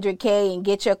this $100K and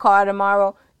get your car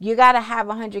tomorrow, you got to have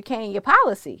 $100K in your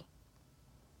policy.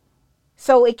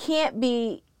 So it can't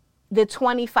be the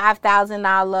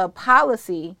 $25,000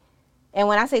 policy. And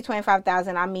when I say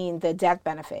 $25,000, I mean the death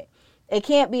benefit. It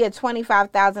can't be a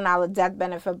 $25,000 death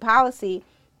benefit policy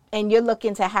and you're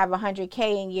looking to have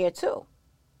 $100K in year 2.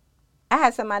 I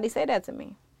had somebody say that to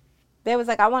me. They was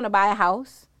like, I want to buy a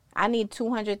house. I need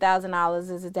 $200,000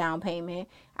 as a down payment.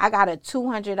 I got a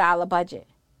 $200 budget.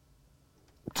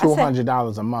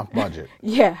 $200 a month budget.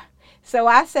 Yeah. So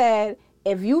I said,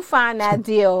 if you find that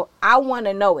deal, I want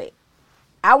to know it.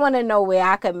 I want to know where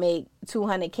I could make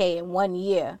 $200K in 1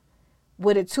 year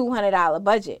with a $200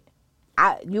 budget.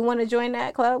 You want to join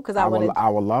that club? Because I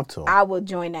would love to. I will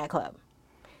join that club.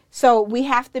 So we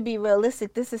have to be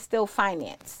realistic. This is still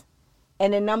finance,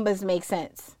 and the numbers make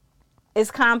sense.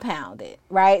 It's compounded,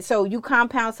 right? So you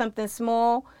compound something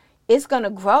small, it's going to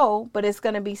grow, but it's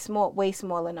going to be way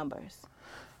smaller numbers.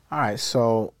 All right.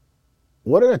 So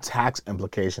what are the tax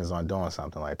implications on doing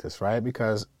something like this, right?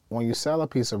 Because when you sell a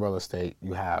piece of real estate,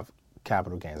 you have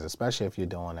capital gains, especially if you're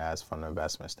doing as from an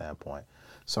investment standpoint.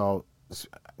 So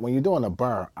when you're doing a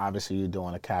BRRRR, obviously you're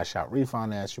doing a cash out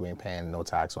refinance. You ain't paying no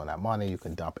tax on that money. You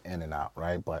can dump in and out,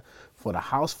 right? But for the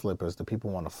house flippers, the people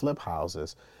who want to flip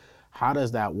houses, how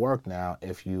does that work now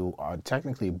if you are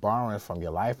technically borrowing from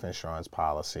your life insurance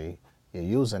policy, you're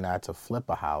using that to flip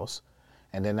a house,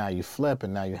 and then now you flip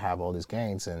and now you have all these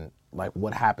gains, and like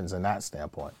what happens in that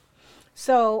standpoint?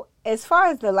 So as far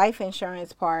as the life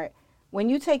insurance part, when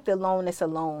you take the loan, it's a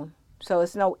loan. So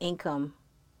it's no income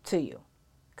to you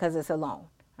because it's a loan,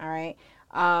 all right?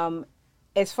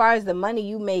 As far as the money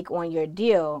you make on your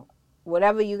deal,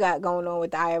 whatever you got going on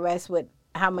with the IRS with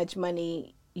how much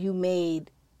money you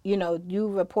made you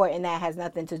reporting that has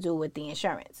nothing to do with the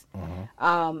insurance.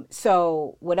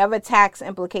 So whatever tax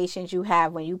implications you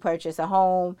have when you purchase a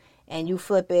home and you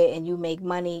flip it and you make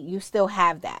money, you still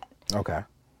have that. Okay.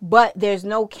 But there's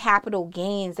no capital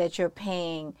gains that you're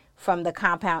paying from the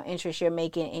compound interest you're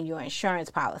making in your insurance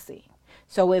policy.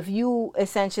 So if you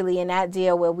essentially, in that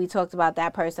deal where we talked about,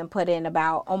 that person put in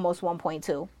about almost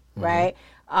 1.2, right?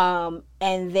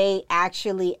 And they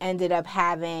actually ended up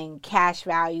having cash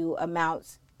value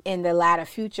amounts in the latter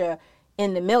future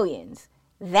in the millions.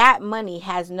 That money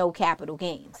has no capital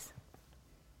gains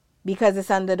because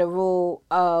it's under the rule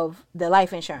of the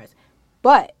life insurance.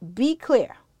 But be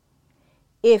clear,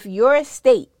 if your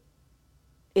estate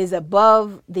is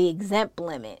above the exempt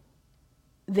limit,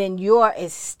 then your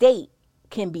estate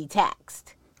can be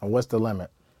taxed. And what's the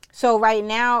limit? So right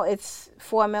now it's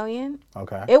 $4 million.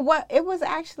 Okay. It was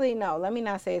actually, no, let me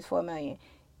not say it's $4 million.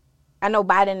 I know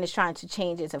Biden is trying to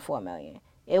change it to $4 million.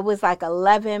 It was like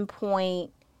 11.2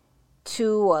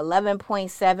 or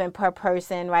 11.7 per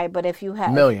person, right? But if you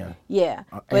have million, yeah,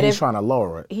 and but he's trying to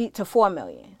lower it to $4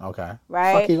 million. Okay,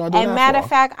 right? Fuck, he gonna do and that matter for? of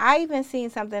fact, I even seen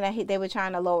something that they were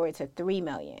trying to lower it to $3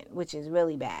 million, which is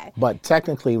really bad. But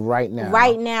technically, right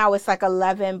now it's like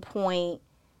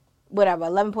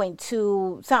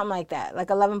 11.2, something like that, like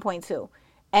 11.2.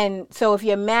 And so if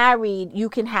you're married, you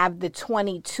can have the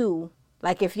 22.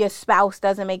 Like if your spouse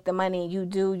doesn't make the money, you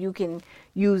can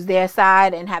use their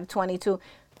side and have 22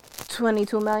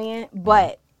 million.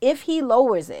 But if he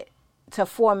lowers it to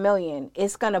 4 million,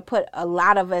 it's going to put a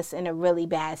lot of us in a really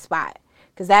bad spot.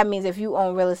 Because that means if you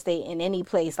own real estate in any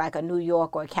place like a New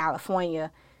York or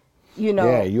California,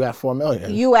 yeah, you have 4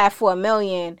 million. You have 4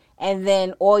 million and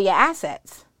then all your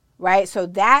assets, right? So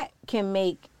that can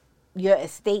make your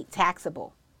estate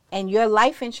taxable. And your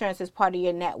life insurance is part of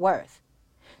your net worth.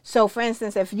 So for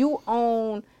instance, if you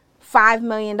own $5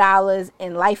 million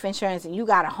in life insurance and you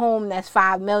got a home that's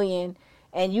 $5 million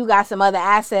and you got some other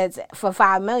assets for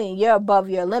 $5 million, you're above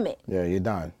your limit. Yeah, you're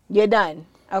done. You're done.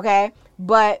 Okay.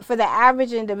 But for the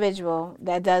average individual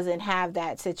that doesn't have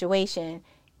that situation,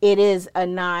 it is a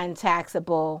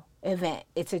non-taxable event.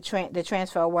 It's the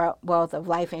transfer of wealth of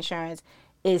life insurance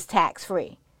is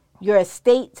tax-free. Your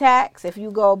estate tax, if you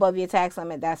go above your tax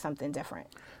limit, that's something different.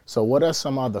 So what are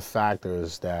some other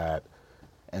factors that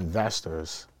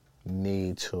investors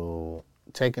need to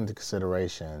take into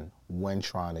consideration when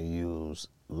trying to use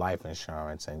life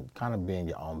insurance and kind of being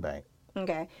your own bank?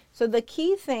 Okay. So the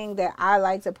key thing that I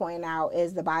like to point out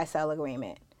is the buy-sell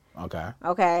agreement.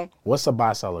 Okay. What's a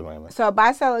buy-sell agreement? So a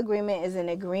buy-sell agreement is an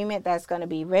agreement that's going to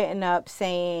be written up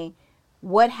saying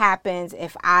what happens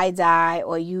if I die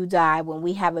or you die when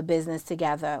we have a business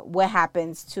together. What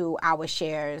happens to our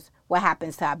shares? What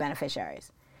happens to our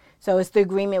beneficiaries? So it's the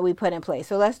agreement we put in place.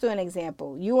 So let's do an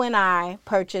example. You and I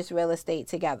purchase real estate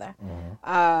together.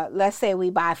 Let's say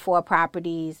we buy 4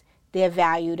 properties. They're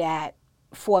valued at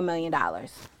 $4 million.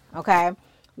 Okay.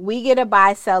 We get a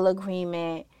buy-sell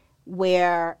agreement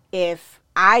where if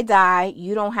I die,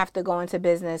 you don't have to go into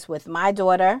business with my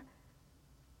daughter.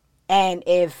 And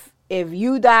if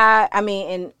you die,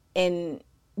 and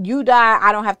you die,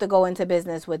 I don't have to go into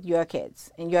business with your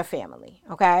kids and your family.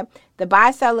 Okay. The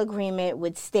buy-sell agreement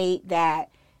would state that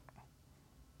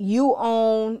you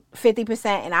own 50%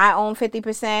 and I own 50.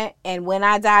 And when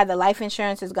I die, the life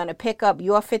insurance is going to pick up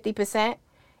your 50%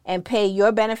 and pay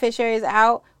your beneficiaries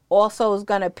out. Also is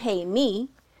going to pay me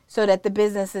so that the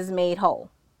business is made whole.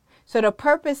 So the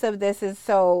purpose of this is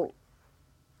so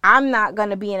I'm not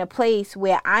going to be in a place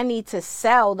where I need to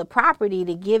sell the property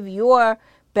to give your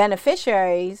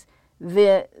beneficiaries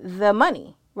the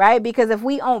money, right? Because if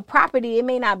we own property, it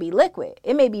may not be liquid.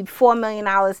 It may be $4 million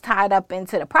tied up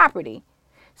into the property.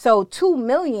 So $2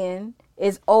 million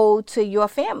is owed to your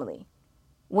family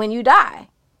when you die.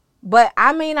 But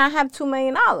I may not have $2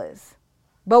 million,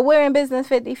 but we're in business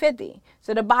 50-50.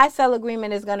 So the buy-sell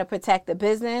agreement is going to protect the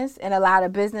business and allow the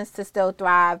business to still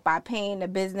thrive by paying the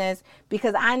business,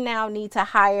 because I now need to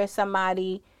hire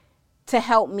somebody to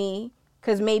help me,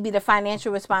 because maybe the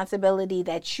financial responsibility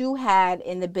that you had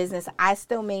in the business, I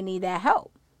still may need that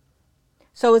help.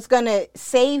 So it's going to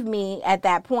save me at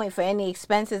that point for any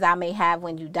expenses I may have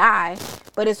when you die,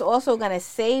 but it's also going to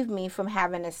save me from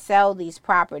having to sell these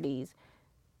properties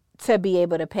to be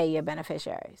able to pay your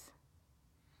beneficiaries.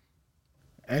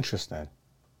 Interesting.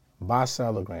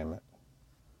 Buy-sell agreement.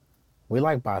 We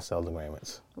like buy-sell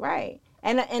agreements. Right.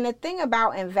 And the thing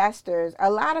about investors, a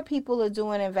lot of people are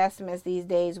doing investments these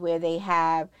days where they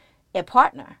have a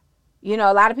partner. You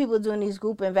know, a lot of people are doing these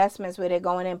group investments where they're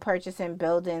going in purchasing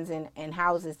buildings and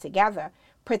houses together.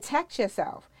 Protect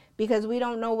yourself, because we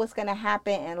don't know what's going to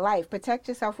happen in life. Protect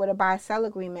yourself with a buy-sell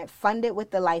agreement. Fund it with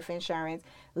the life insurance.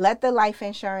 Let the life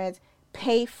insurance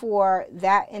pay for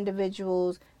that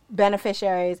individual's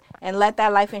beneficiaries, and let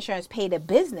that life insurance pay the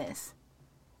business.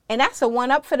 And that's a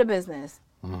one-up for the business,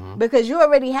 because you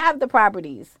already have the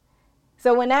properties.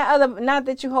 So when that other, not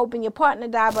that you're hoping your partner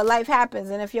die, but life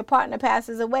happens, and if your partner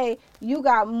passes away, you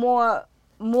got more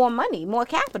money, more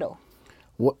capital.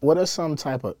 What are some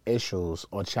type of issues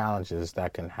or challenges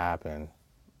that can happen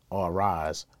or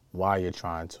arise while you're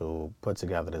trying to put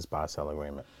together this buy-sell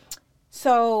agreement?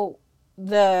 So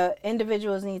the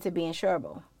individuals need to be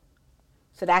insurable.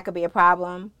 So that could be a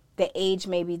problem. The age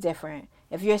may be different.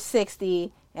 If you're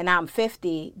 60 and I'm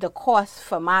 50, the cost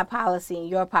for my policy and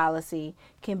your policy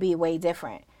can be way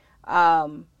different.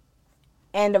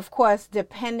 And of course,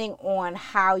 depending on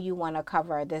how you want to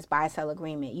cover this buy-sell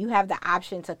agreement, you have the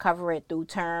option to cover it through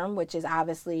term, which is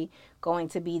obviously going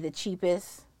to be the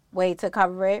cheapest way to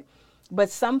cover it. But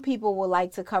some people would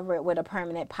like to cover it with a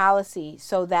permanent policy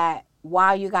so that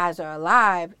while you guys are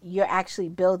alive, you're actually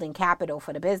building capital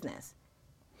for the business.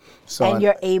 And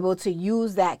you're able to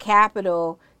use that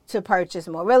capital to purchase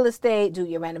more real estate, do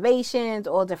your renovations,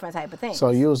 all different type of things. So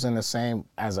using the same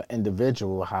as an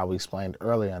individual, how we explained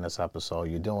earlier in this episode,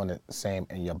 you're doing the same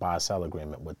in your buy-sell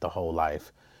agreement with the whole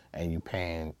life, and you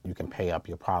can pay up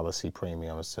your policy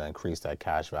premiums to increase that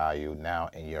cash value. Now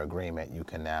in your agreement, you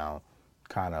can now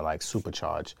kind of like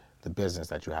supercharge the business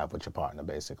that you have with your partner,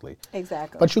 basically.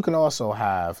 Exactly. But you can also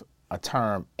have a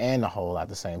term and a whole at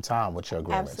the same time with your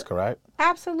agreements, correct?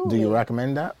 Absolutely. Do you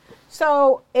recommend that?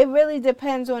 So it really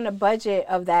depends on the budget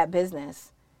of that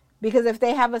business. Because if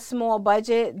they have a small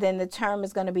budget, then the term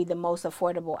is going to be the most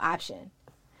affordable option.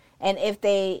 And if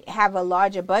they have a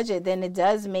larger budget, then it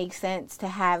does make sense to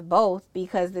have both,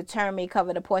 because the term may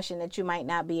cover the portion that you might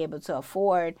not be able to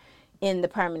afford in the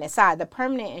permanent side. The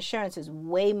permanent insurance is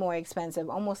way more expensive,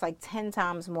 almost like 10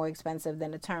 times more expensive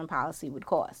than a term policy would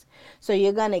cost. So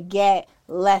you're going to get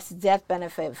less death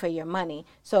benefit for your money.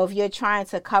 So if you're trying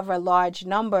to cover large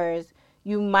numbers,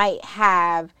 you might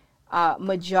have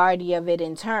majority of it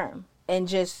in term and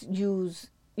just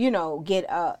use, get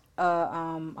a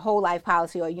whole life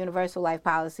policy or universal life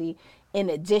policy in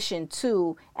addition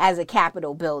to as a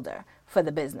capital builder for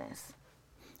the business.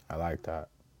 I like that.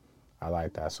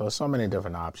 So there's so many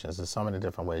different options. There's so many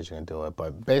different ways you can do it.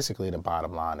 But basically the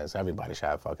bottom line is everybody should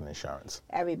have fucking insurance.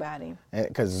 Everybody.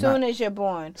 Soon as you're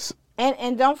born.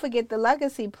 And don't forget the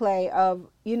legacy play of,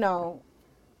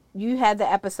 you had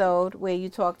the episode where you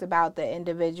talked about the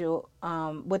individual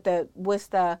what's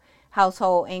the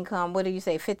household income, what do you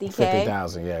say, 50K?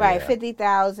 50,000, yeah. Right, yeah.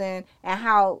 50,000, and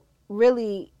how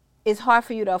really it's hard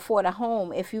for you to afford a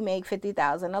home if you make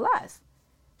 50,000 or less,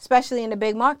 especially in the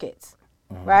big markets.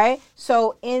 Right?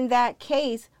 So in that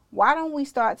case, why don't we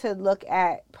start to look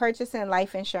at purchasing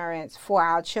life insurance for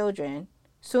our children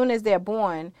soon as they're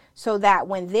born, so that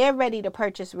when they're ready to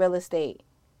purchase real estate,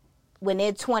 when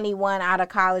they're 21 out of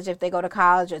college, if they go to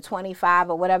college, or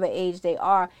 25 or whatever age they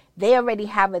are, they already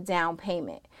have a down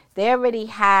payment. They already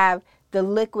have the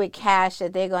liquid cash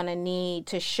that they're going to need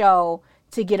to show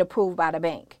to get approved by the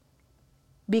bank.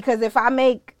 Because if I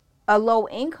make a low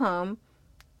income,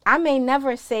 I may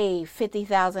never save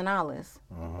 $50,000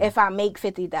 if I make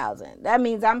 $50,000. That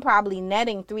means I'm probably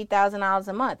netting $3,000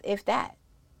 a month, if that.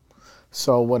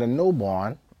 So with a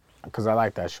newborn, because I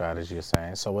like that strategy you're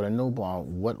saying. So with a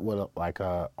newborn, what would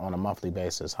on a monthly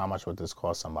basis, how much would this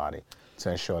cost somebody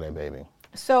to insure their baby?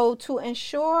 So to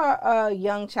insure a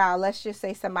young child, let's just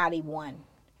say somebody one.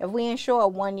 If we insure a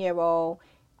 1-year-old,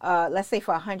 let's say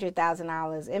for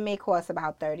 $100,000, it may cost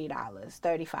about $30,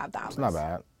 $35. It's not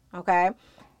bad. Okay.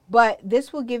 But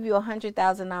this will give you a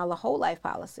 $100,000 whole life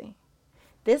policy.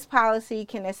 This policy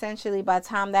can essentially, by the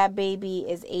time that baby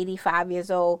is 85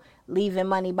 years old, leaving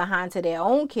money behind to their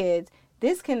own kids,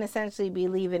 this can essentially be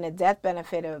leaving a death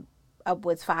benefit of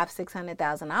upwards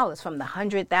 $500,000-$600,000 from the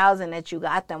 $100,000 that you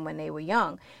got them when they were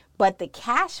young. But the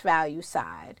cash value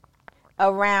side,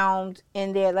 around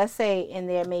in their, let's say in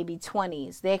their maybe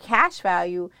 20s, their cash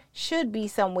value should be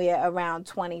somewhere around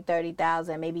 $20,000,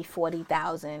 $30,000, maybe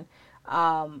 $40,000.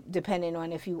 Depending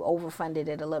on if you overfunded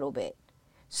it a little bit.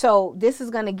 So this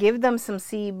is going to give them some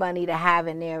seed money to have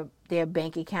in their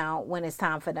bank account when it's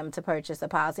time for them to purchase a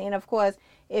policy. And of course,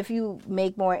 if you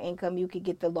make more income, you could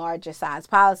get the larger size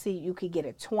policy. You could get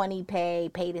a 20 pay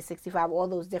to 65, all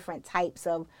those different types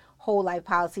of whole life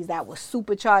policies that will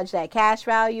supercharge that cash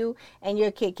value, and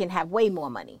your kid can have way more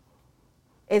money.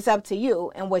 It's up to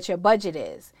you and what your budget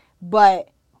is. But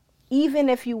even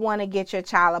if you want to get your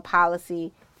child a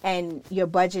policy and your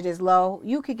budget is low,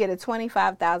 you could get a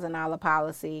 $25,000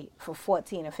 policy for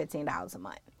 $14 or $15 a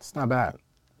month. It's not bad.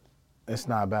 It's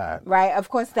not bad. Right? Of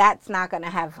course, that's not going to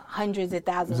have hundreds of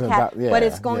thousands, Yeah, but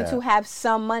it's going to have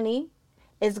some money.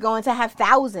 It's going to have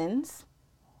thousands,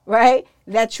 right,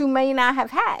 that you may not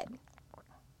have had.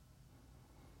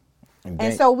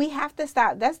 And so we have to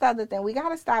stop. That's the other thing. We got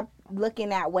to stop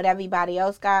looking at what everybody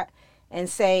else got and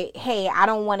say, hey, I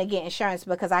don't want to get insurance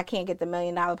because I can't get the $1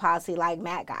 million policy like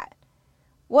Matt got.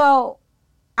 Well,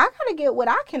 I got to get what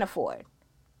I can afford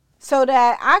so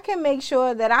that I can make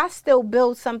sure that I still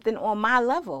build something on my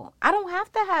level. I don't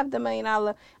have to have the $1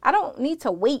 million. I don't need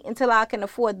to wait until I can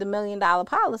afford the $1 million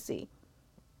policy.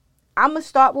 I'm going to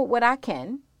start with what I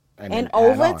can. And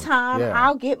over time,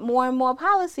 I'll get more and more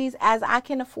policies as I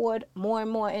can afford more and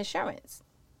more insurance.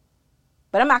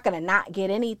 But I'm not going to not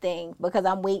get anything because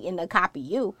I'm waiting to copy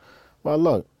you. Well,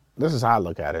 look, this is how I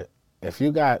look at it. If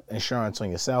you got insurance on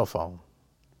your cell phone,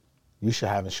 you should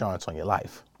have insurance on your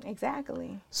life.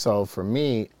 Exactly. So for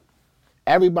me,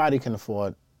 everybody can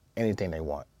afford anything they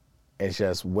want. It's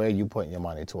just where you putting your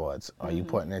money towards. Are you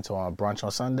putting it into a brunch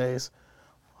on Sundays?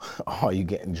 Are you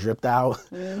getting dripped out?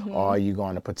 Or are you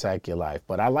going to protect your life?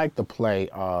 But I like the play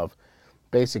of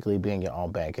basically being your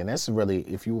own bank. And that's really,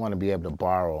 if you want to be able to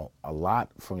borrow a lot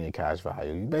from your cash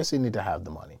value, you basically need to have the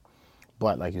money.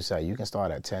 But like you said, you can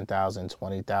start at $10,000,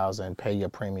 $20,000, pay your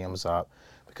premiums up.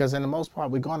 Because in the most part,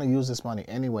 we're going to use this money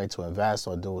anyway to invest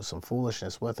or do some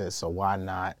foolishness with it. So why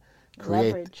not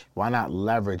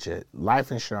leverage it?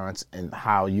 Life insurance, and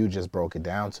how you just broke it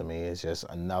down to me, is just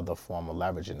another form of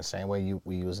leverage. In the same way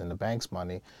we using the bank's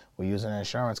money, we're using the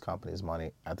insurance company's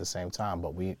money at the same time.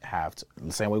 But we have to,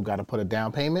 the same way we've got to put a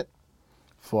down payment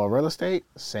for real estate,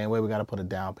 same way we got to put a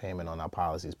down payment on our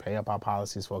policies, pay up our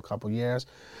policies for a couple years,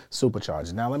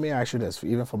 supercharge. Now let me ask you this,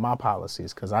 even for my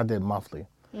policies, because I did monthly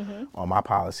on my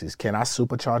policies, can I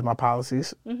supercharge my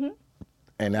policies?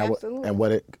 And that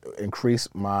would it increase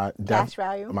my cash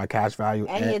value,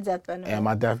 and your death benefit, and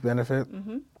my death benefit?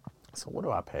 So what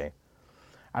do I pay?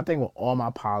 I think with all my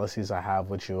policies I have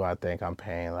with you, I think I'm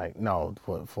paying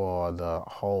for the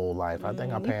whole life. I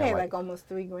think I'm paying pay like almost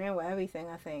 $3,000 with everything.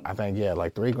 I think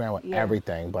like $3,000 with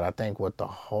everything. But I think with the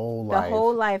whole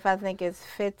life, I think it's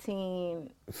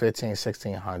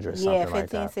 $1,600, something like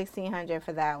that. $1,600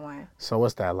 for that one. So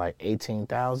what's that, like $18,000,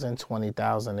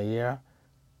 $20,000 a year?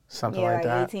 Something like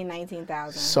that. $18,000,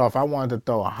 $19,000. So if I wanted to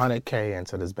throw $100K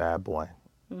into this bad boy,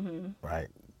 right,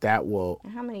 that will.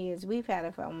 How many years? We've had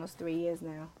it for almost 3 years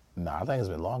now. No, I think it's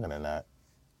been longer than that.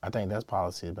 I think this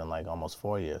policy has been like almost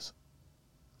 4 years.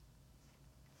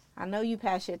 I know you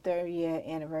passed your 3rd-year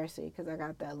anniversary because I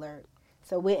got the alert.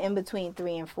 So we're in between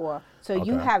 3 and 4. So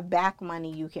you have back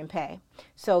money you can pay.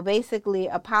 So basically,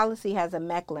 a policy has a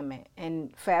MEC limit.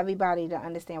 And for everybody to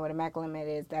understand what a MEC limit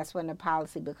is, that's when the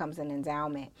policy becomes an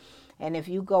endowment. And if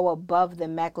you go above the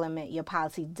MEC limit, your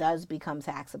policy does become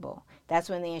taxable. That's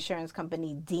when the insurance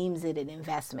company deems it an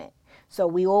investment. So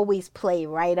we always play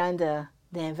right under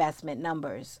the investment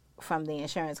numbers from the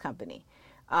insurance company.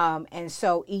 And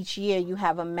so each year you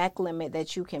have a MEC limit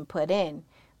that you can put in.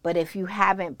 But if you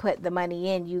haven't put the money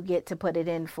in, you get to put it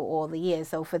in for all the years.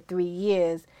 So for 3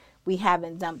 years, we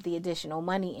haven't dumped the additional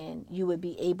money in. You would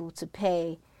be able to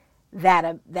pay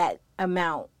that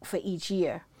amount for each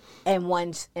year in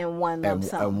one lump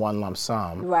sum. In one lump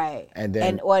sum. Right.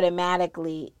 And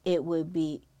automatically it would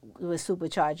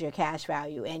supercharge your cash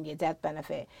value and your death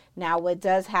benefit. Now what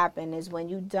does happen is when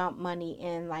you dump money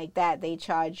in like that, they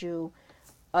charge you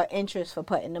interest for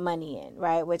putting the money in,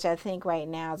 right? Which I think right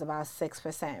now is about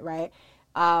 6%, right?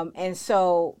 And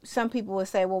so some people would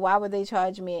say, well, why would they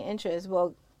charge me an interest?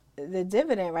 Well, the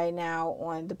dividend right now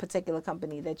on the particular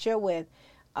company that you're with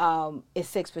is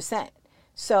 6%.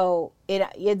 So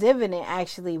your dividend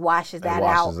actually washes that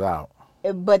out.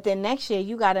 But then next year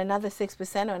you got another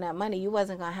 6% on that money. You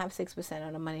wasn't gonna have 6%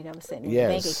 on the money that was sitting in the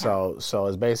bank account. So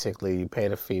it's basically you pay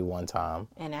the fee one time,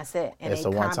 and that's it. And it's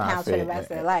a one-time fee for the rest of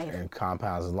their life. And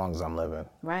compounds as long as I'm living.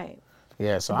 Right.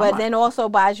 Yeah. So but then also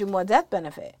buys you more death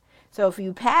benefit. So if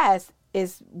you pass,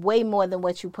 it's way more than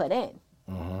what you put in.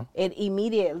 It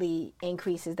immediately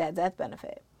increases that death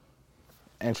benefit.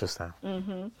 Interesting.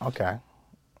 Okay.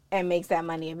 And makes that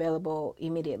money available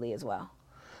immediately as well.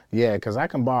 Yeah, because I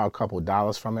can borrow a couple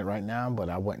dollars from it right now, but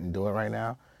I wouldn't do it right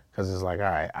now because it's like, all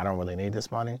right, I don't really need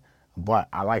this money. But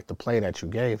I like the play that you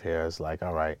gave here. It's like,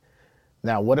 all right,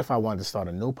 now what if I wanted to start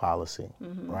a new policy,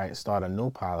 right? Start a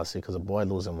new policy because a boy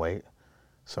losing weight.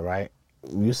 So, right,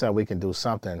 you said we can do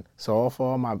something. So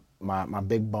for all my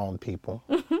big bone people,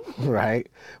 Right.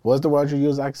 What's the word you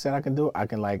use? Like I said, I can do. I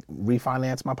can like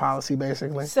refinance my policy,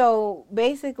 basically. So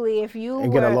basically, if you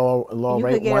and get a lower you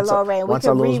rate. could get a lower rate. We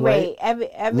could re-rate every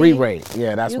re-rate.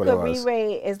 Yeah, that's what it was. You could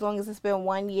re-rate as long as it's been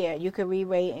 1 year. You could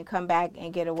re-rate and come back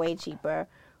and get a way cheaper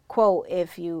quote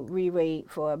if you re-rate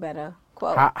for a better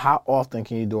quote. How often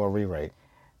can you do a re-rate?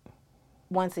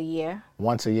 Once a year.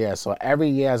 Once a year. So every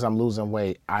year as I'm losing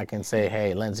weight, I can say,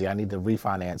 hey, Lindsay, I need to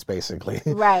refinance, basically.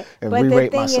 Right. and but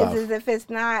re-rate the thing myself. is if it's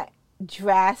not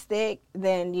drastic,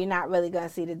 then you're not really going to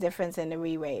see the difference in the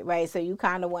re-rate, right? So you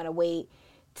kind of want to wait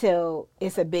till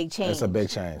it's a big change. It's a big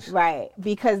change. Right.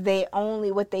 Because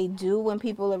what they do when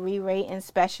people are re-rating,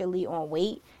 especially on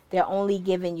weight, they're only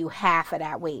giving you half of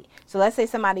that weight. So let's say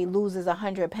somebody loses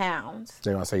 100 pounds.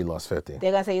 They're going to say you lost 50.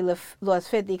 They're going to say you lost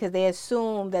 50 because they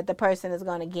assume that the person is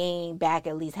going to gain back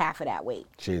at least half of that weight.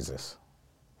 Jesus.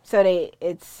 So they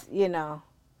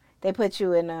put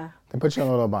you in a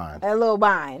little bind. A little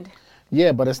bind.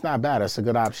 Yeah, but it's not bad. It's a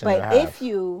good option to have. But if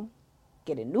you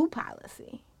get a new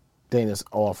policy, then it's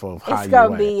off of how it's you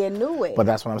going to be a new way. But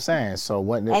that's what I'm saying.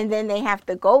 So and then they have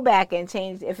to go back and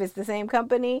change. If it's the same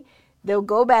company, they'll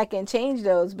go back and change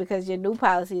those because your new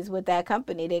policy is with that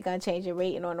company. They're going to change your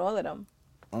rating on all of them.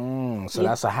 So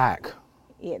that's a hack.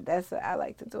 Yeah, I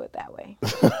like to do it that way.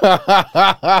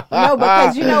 No,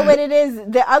 because you know what it is?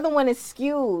 The other one is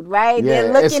skewed, right? Yeah,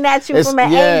 they're looking at you from an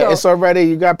angle. Yeah, it's already,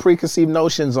 you got preconceived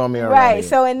notions on me already. Right,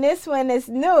 so in this one, it's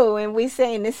new, and we're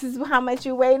saying this is how much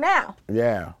you weigh now.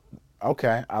 Yeah,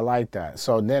 okay, I like that.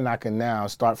 So then I can now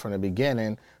start from the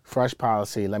beginning, fresh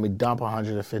policy, let me dump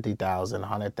 150,000,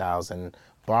 100,000,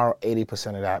 borrow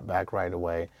 80% of that back right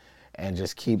away. And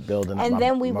just keep building up. And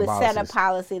then we would policies. set a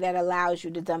policy that allows you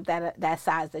to dump that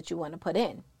size that you want to put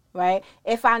in, right?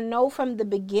 If I know from the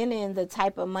beginning the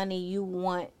type of money you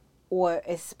want or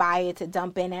aspire to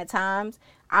dump in at times,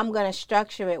 I'm going to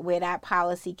structure it where that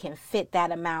policy can fit that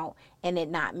amount and it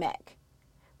not MEC,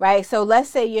 right? So let's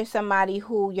say you're somebody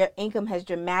who your income has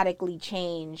dramatically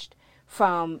changed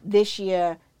from this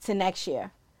year to next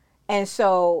year. And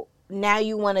so now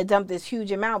you want to dump this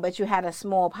huge amount, but you had a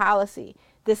small policy.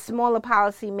 The smaller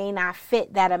policy may not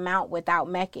fit that amount without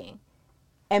MECing.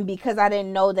 And because I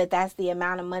didn't know that that's the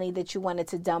amount of money that you wanted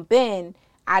to dump in,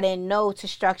 I didn't know to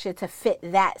structure to fit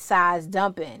that size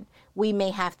dump in. We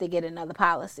may have to get another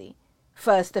policy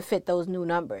for us to fit those new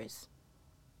numbers.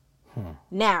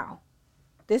 Now,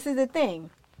 this is the thing.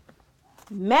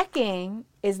 MECing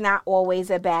is not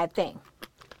always a bad thing.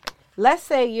 Let's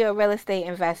say you're a real estate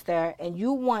investor and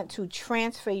you want to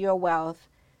transfer your wealth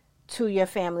to your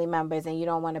family members and you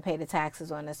don't want to pay the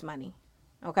taxes on this money,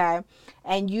 okay?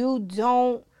 And you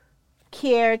don't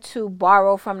care to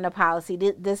borrow from the policy.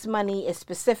 This money is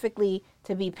specifically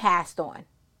to be passed on.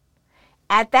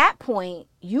 At that point,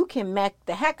 you can MEC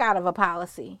the heck out of a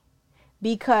policy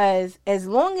because as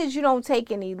long as you don't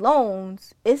take any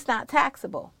loans, it's not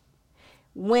taxable.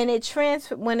 When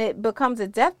it becomes a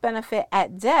death benefit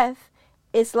at death,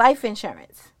 it's life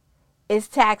insurance. It's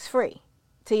tax-free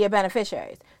to your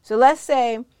beneficiaries. So let's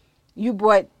say you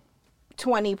bought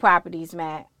 20 properties,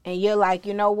 Matt, and you're like,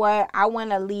 you know what? I want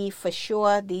to leave for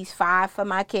sure these 5 for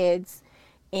my kids,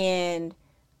 and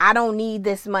I don't need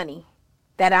this money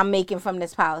that I'm making from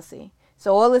this policy.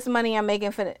 So all this money I'm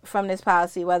making from this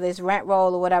policy, whether it's rent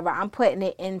roll or whatever, I'm putting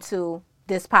it into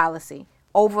this policy,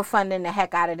 overfunding the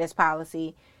heck out of this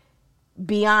policy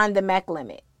beyond the MEC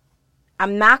limit.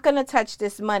 I'm not going to touch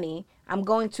this money. I'm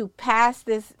going to pass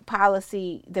this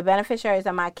policy, the beneficiaries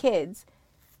are my kids.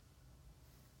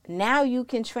 Now you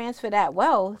can transfer that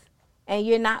wealth and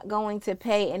you're not going to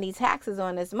pay any taxes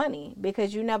on this money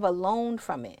because you never loaned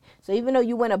from it. So even though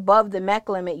you went above the MEC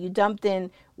limit, you dumped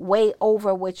in way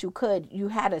over what you could. You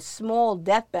had a small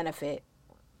death benefit,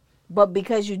 but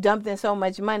because you dumped in so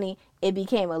much money, it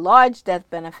became a large death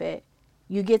benefit.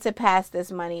 You get to pass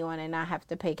this money on and not have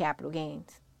to pay capital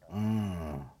gains.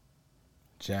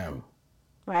 Gem.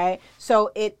 Right?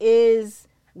 So it is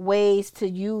ways to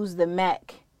use the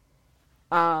MEC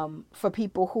for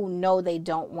people who know they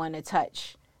don't want to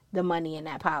touch the money in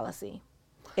that policy.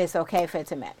 It's okay for it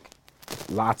to MEC.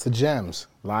 Lots of gems.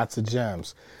 Lots of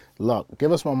gems. Look,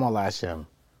 give us one more last gem.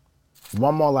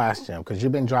 One more last gem, because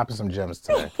you've been dropping some gems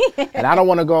today. And I don't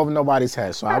want to go over nobody's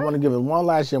head, so I want to give it one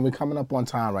last gem. We're coming up on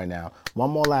time right now.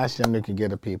 One more last gem you can give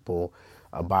to people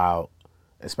about,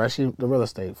 especially the real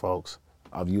estate folks,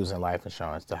 of using life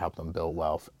insurance to help them build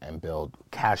wealth and build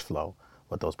cash flow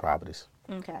with those properties.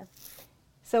 Okay.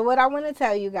 So what I want to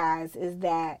tell you guys is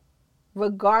that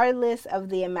regardless of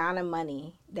the amount of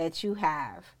money that you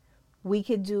have, we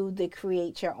could do the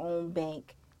create your own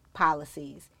bank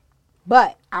policies.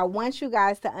 But I want you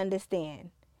guys to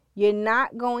understand, You're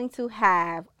not going to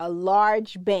have a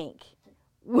large bank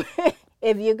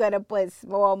if you're going to put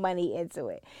small money into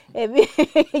it.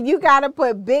 If you got to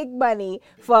put big money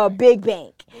for a big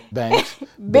bank. Banks.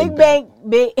 Big bank,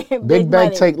 big bank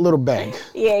money. Take little bank.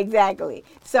 Yeah, exactly.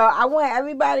 So I want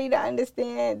everybody to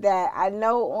understand that I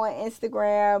know on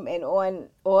Instagram and on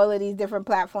all of these different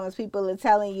platforms, people are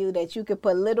telling you that you could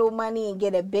put little money and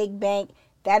get a big bank.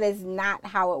 That is not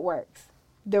how it works.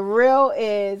 The real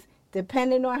is,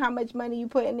 depending on how much money you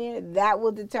put in there, that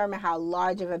will determine how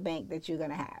large of a bank that you're going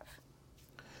to have.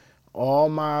 All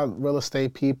my real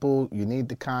estate people, you need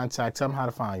to contact. Tell them how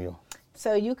to find you.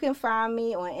 So you can find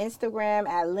me on Instagram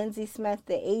at Lindsay Smith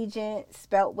the Agent,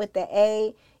 spelt with the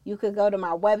A. You could go to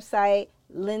my website,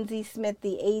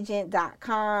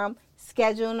 lindsaysmiththeagent.com,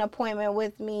 schedule an appointment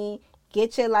with me,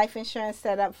 get your life insurance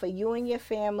set up for you and your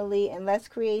family, and let's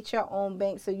create your own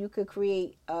bank so you could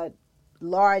create a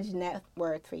large net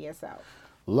worth for yourself.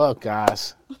 Look,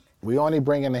 guys, we only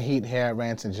bring in the heat here at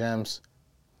Rants and Gems.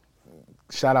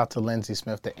 Shout out to Lindsay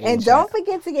Smith, the agent. And don't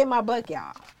forget to get my book,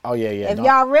 y'all. Oh, yeah. If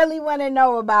y'all really want to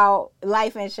know about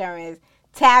life insurance,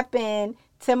 tap in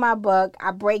to my book.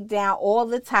 I break down all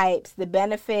the types, the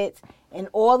benefits, and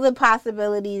all the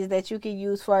possibilities that you can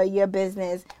use for your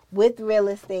business with real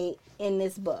estate in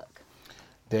this book.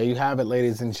 There you have it,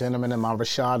 ladies and gentlemen. In my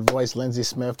Rashad voice, Lindsay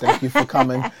Smith, thank you for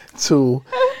coming to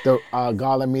the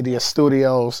Garland Media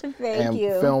Studios and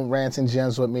film Rants and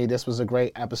Gems with me. This was a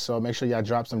great episode. Make sure y'all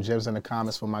drop some gems in the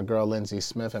comments for my girl, Lindsay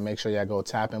Smith, and make sure y'all go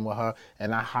tap in with her.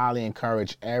 And I highly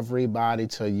encourage everybody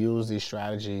to use these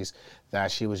strategies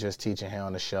that she was just teaching here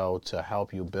on the show to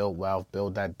help you build wealth,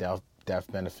 build that death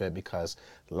benefit, because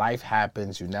life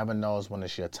happens. You never know when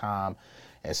it's your time.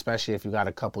 Especially if you got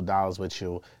a couple dollars with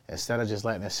you, instead of just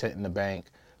letting it sit in the bank,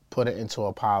 put it into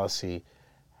a policy.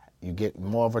 You get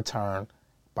more of a return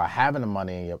by having the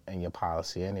money in your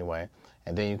policy anyway,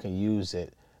 and then you can use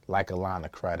it like a line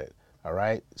of credit. All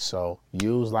right? So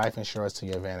use life insurance to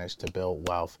your advantage to build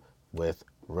wealth with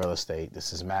real estate.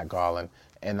 This is Matt Garland,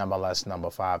 NMLS number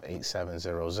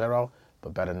 58700,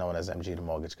 but better known as MG the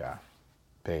Mortgage Guy.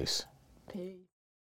 Peace. Peace.